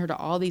taking her to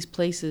all these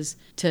places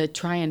to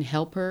try and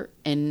help her.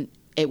 And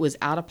it was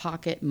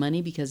out-of-pocket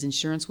money because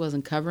insurance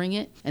wasn't covering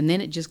it. And then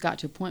it just got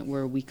to a point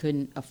where we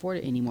couldn't afford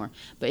it anymore.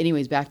 But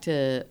anyways, back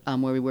to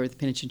where we were with the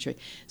penitentiary.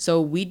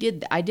 So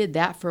I did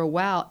that for a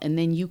while. And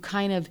then you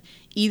kind of,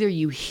 either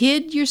you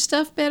hid your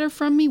stuff better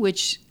from me,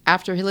 which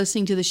after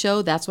listening to the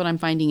show, that's what I'm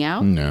finding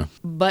out. No.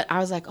 But I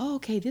was like, oh,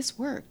 okay, this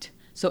worked.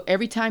 So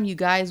every time you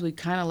guys would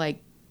kind of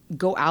like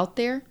go out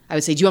there, I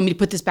would say, do you want me to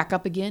put this back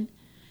up again?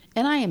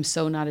 And I am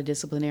so not a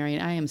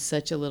disciplinarian. I am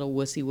such a little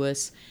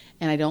wussy-wuss.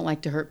 And I don't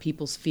like to hurt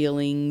people's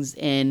feelings.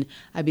 And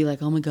I'd be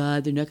like, oh my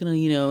God, they're not going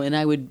to, and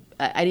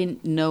I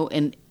didn't know.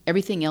 And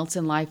everything else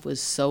in life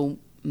was so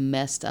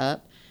messed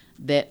up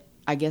that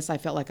I guess I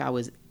felt like I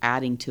was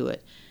adding to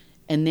it.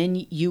 And then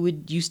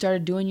you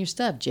started doing your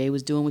stuff. Jay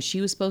was doing what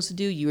she was supposed to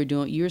do. You were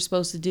doing what you were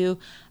supposed to do.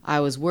 I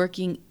was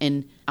working.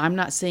 And I'm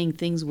not saying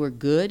things were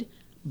good,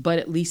 but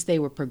at least they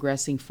were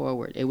progressing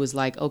forward. It was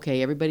like,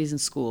 okay, everybody's in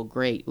school.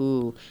 Great.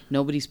 Ooh,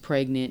 nobody's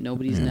pregnant.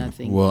 Nobody's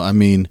nothing. Well, I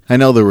mean, I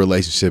know the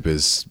relationship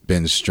has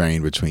been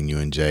strained between you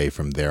and Jay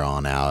from there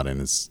on out,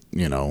 and it's,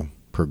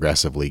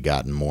 progressively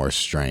gotten more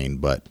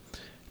strained. But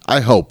I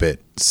hope at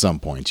some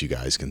point you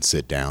guys can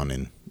sit down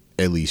and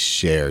at least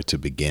share to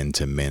begin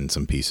to mend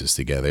some pieces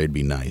together. It'd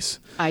be nice.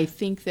 I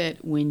think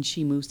that when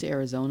she moves to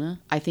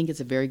Arizona, I think it's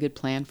a very good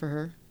plan for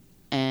her.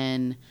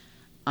 And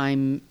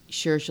I'm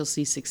sure she'll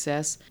see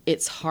success.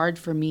 It's hard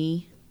for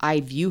me. I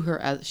view her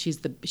as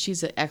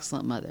she's an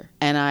excellent mother,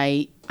 and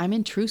I'm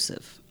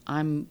intrusive.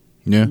 I'm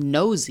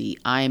nosy.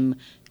 I'm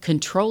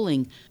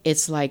controlling.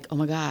 It's like, oh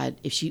my God,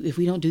 if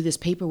we don't do this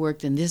paperwork,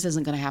 then this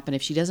isn't going to happen.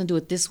 If she doesn't do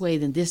it this way,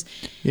 then this.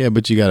 Yeah,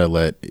 but you gotta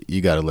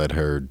let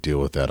her deal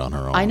with that on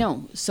her own. I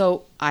know.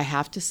 So I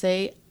have to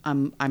say,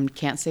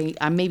 can't say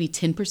I'm maybe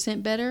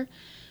 10% better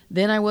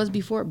than I was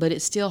before, but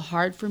it's still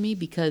hard for me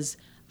because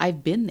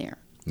I've been there.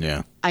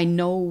 Yeah. I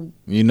know.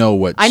 You know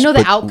what? I know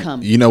the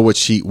outcome. You know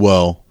what you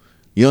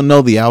don't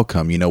know the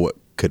outcome. You know what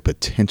could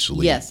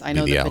potentially. Yes, I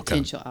know be the outcome.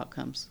 potential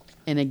outcomes.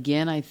 And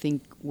again, I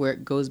think where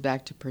it goes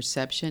back to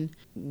perception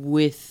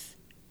with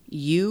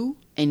you,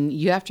 and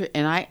you have to,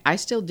 and I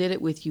still did it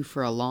with you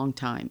for a long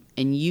time,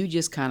 and you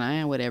just kind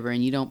of whatever,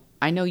 and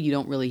I know you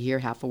don't really hear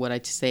half of what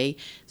I say,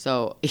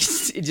 so it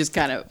just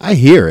kind of. I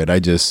hear it.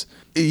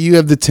 You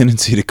have the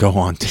tendency to go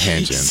on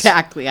tangents.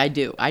 Exactly, I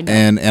do. I know.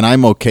 And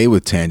I'm okay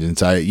with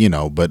tangents.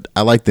 But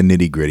I like the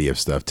nitty gritty of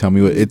stuff. Tell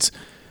me what it's.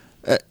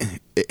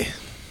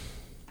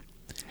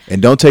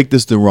 And don't take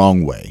this the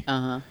wrong way.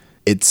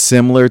 It's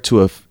similar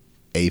to a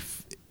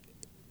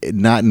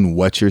not in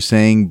what you're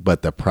saying,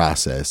 but the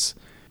process.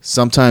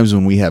 Sometimes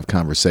when we have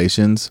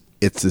conversations,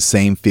 it's the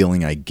same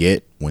feeling I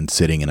get when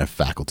sitting in a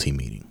faculty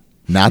meeting.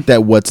 Not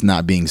that what's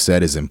not being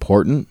said is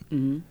important,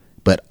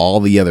 but all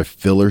the other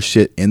filler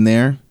shit in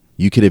there,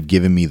 you could have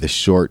given me the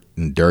short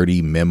and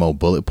dirty memo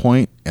bullet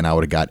point, and I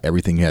would have got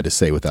everything you had to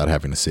say without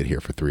having to sit here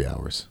for 3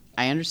 hours.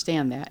 I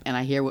understand that, and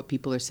I hear what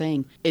people are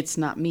saying. It's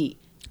not me.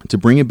 To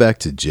bring it back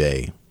to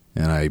Jay,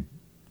 and I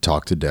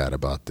talked to Dad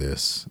about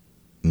this,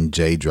 and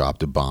Jay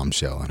dropped a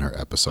bombshell in her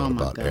episode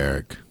about God.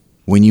 Eric.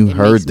 When you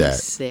heard makes me that,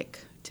 sick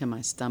to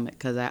my stomach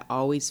because I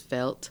always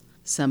felt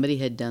somebody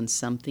had done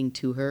something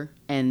to her.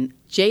 And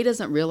Jay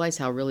doesn't realize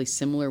how really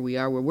similar we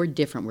are. We're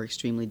different. We're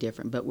extremely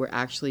different, but we're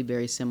actually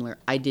very similar.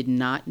 I did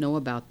not know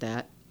about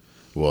that.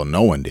 Well,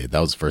 no one did. That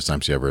was the first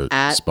time she ever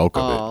spoke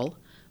of it.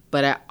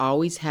 But I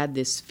always had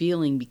this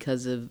feeling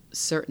because of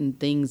certain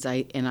things.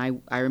 I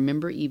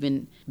remember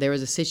even there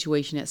was a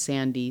situation at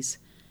Sandy's,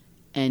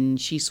 and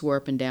she swore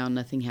up and down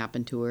nothing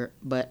happened to her.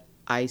 But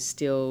I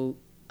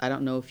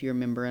don't know if you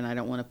remember, and I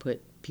don't want to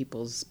put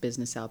people's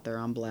business out there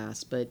on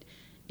blast, but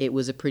it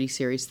was a pretty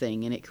serious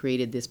thing, and it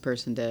created this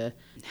person to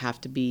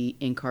have to be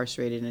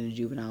incarcerated in a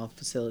juvenile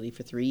facility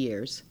for 3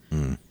 years.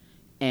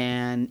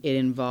 And it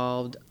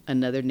involved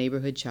another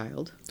neighborhood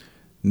child.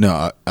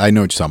 No, I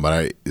know what you're talking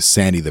about.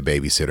 Sandy the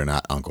babysitter,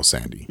 not Uncle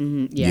Sandy.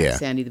 Yeah,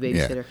 Sandy the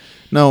babysitter.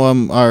 Yeah. No,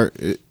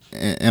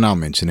 and I'll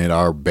mention it,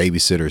 our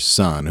babysitter's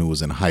son, who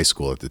was in high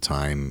school at the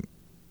time,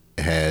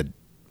 had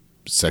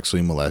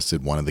sexually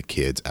molested one of the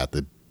kids at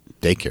the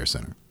daycare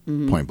center,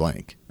 point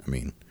blank. I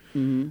mean,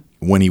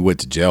 when he went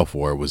to jail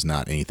for it was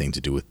not anything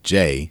to do with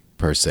Jay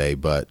per se,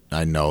 but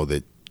I know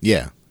that,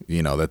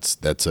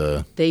 that's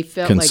a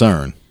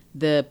concern.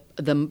 Like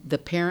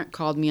the parent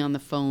called me on the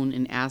phone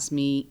and asked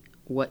me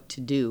what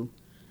to do,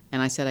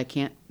 and I said, I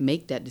can't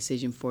make that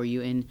decision for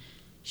you. And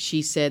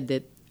she said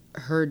that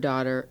her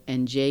daughter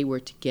and Jay were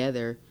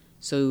together,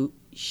 so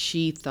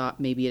she thought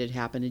maybe it had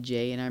happened to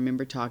Jay. And I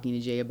remember talking to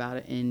Jay about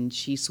it, and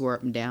she swore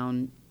up and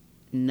down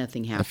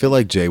nothing happened. I feel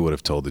like Jay would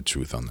have told the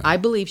truth on that. I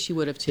believe she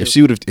would have too.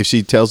 If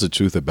she tells the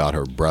truth about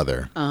her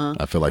brother,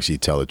 I feel like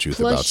she'd tell the truth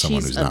about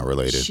someone who's not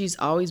related. She's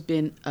always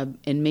been,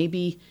 and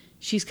maybe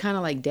she's kind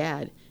of like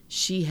Dad.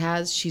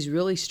 She's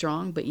really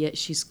strong, but yet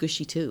she's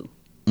gushy too.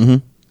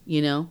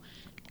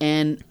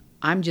 And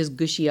I'm just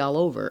gushy all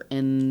over,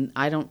 and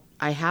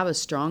I have a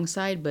strong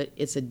side, but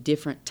it's a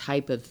different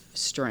type of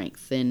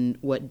strength than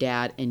what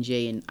Dad and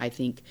Jay and I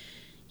think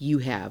you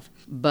have.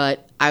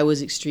 But I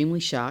was extremely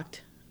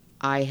shocked.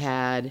 I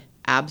had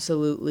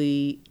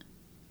absolutely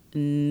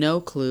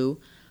no clue.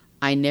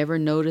 I never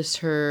noticed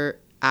her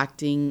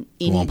acting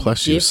any different. Well, plus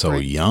she was so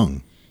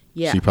young.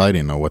 Yeah. She probably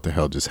didn't know what the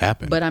hell just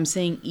happened. But I'm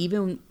saying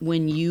even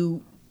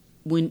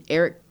when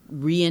Eric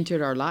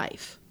re-entered our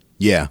life.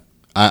 Yeah.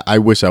 I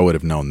wish I would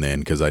have known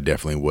then, because I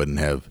definitely wouldn't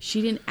have.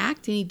 She didn't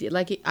act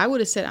like I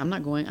would have said, I'm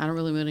not going. I don't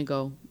really want to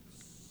go.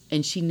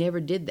 And she never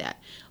did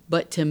that.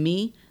 But to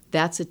me,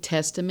 that's a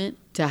testament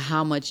to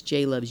how much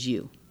Jay loves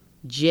you.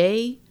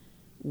 Jay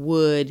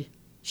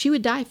she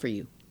would die for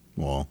you.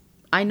 Well,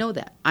 I know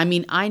that. I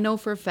mean, I know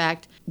for a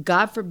fact,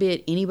 God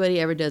forbid anybody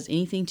ever does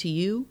anything to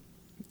you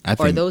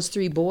or those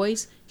 3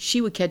 boys, she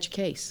would catch a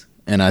case.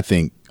 And I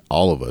think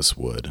all of us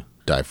would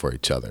die for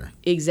each other.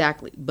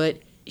 Exactly. But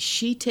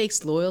she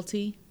takes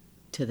loyalty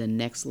to the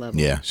next level.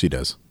 Yeah, she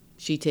does.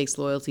 She takes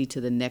loyalty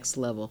to the next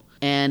level.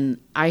 And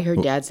I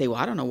heard Dad say, well,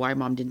 I don't know why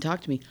Mom didn't talk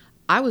to me.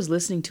 I was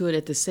listening to it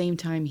at the same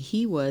time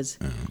he was.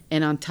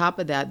 And on top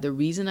of that, the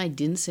reason I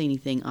didn't say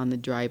anything on the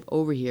drive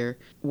over here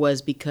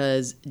was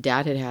because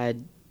Dad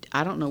had,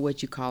 I don't know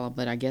what you call them,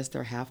 but I guess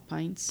they're half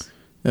pints.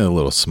 A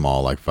little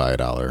small, like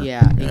 $5.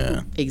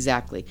 Yeah,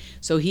 exactly.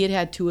 So he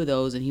had 2 of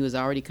those, and he was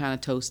already kind of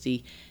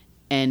toasty.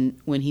 And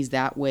when he's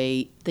that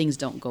way, things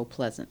don't go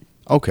pleasant.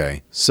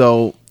 Okay,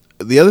 so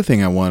another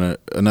thing I want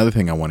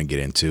to get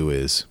into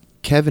is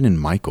Kevin and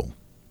Michael.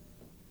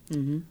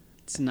 Mm-hmm.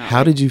 It's not.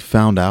 How did you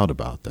found out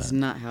about that? It's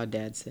not how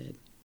Dad said.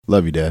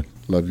 Love you, Dad.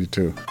 Love you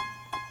too.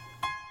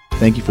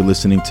 Thank you for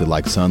listening to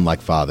Like Son,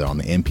 Like Father on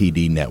the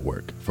MPD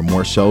Network. For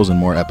more shows and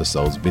more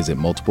episodes, visit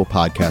Multiple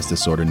Podcast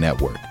Disorder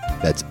Network.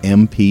 That's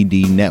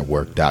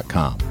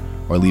mpdnetwork.com.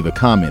 Or leave a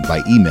comment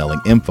by emailing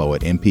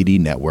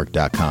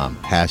info@mpdnetwork.com.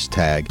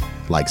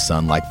 # Like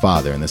Son, Like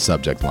Father in the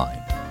subject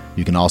line.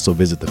 You can also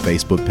visit the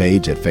Facebook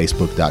page at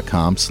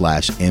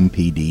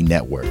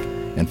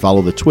facebook.com/mpdnetwork and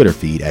follow the Twitter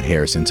feed at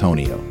Harris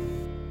Antonio.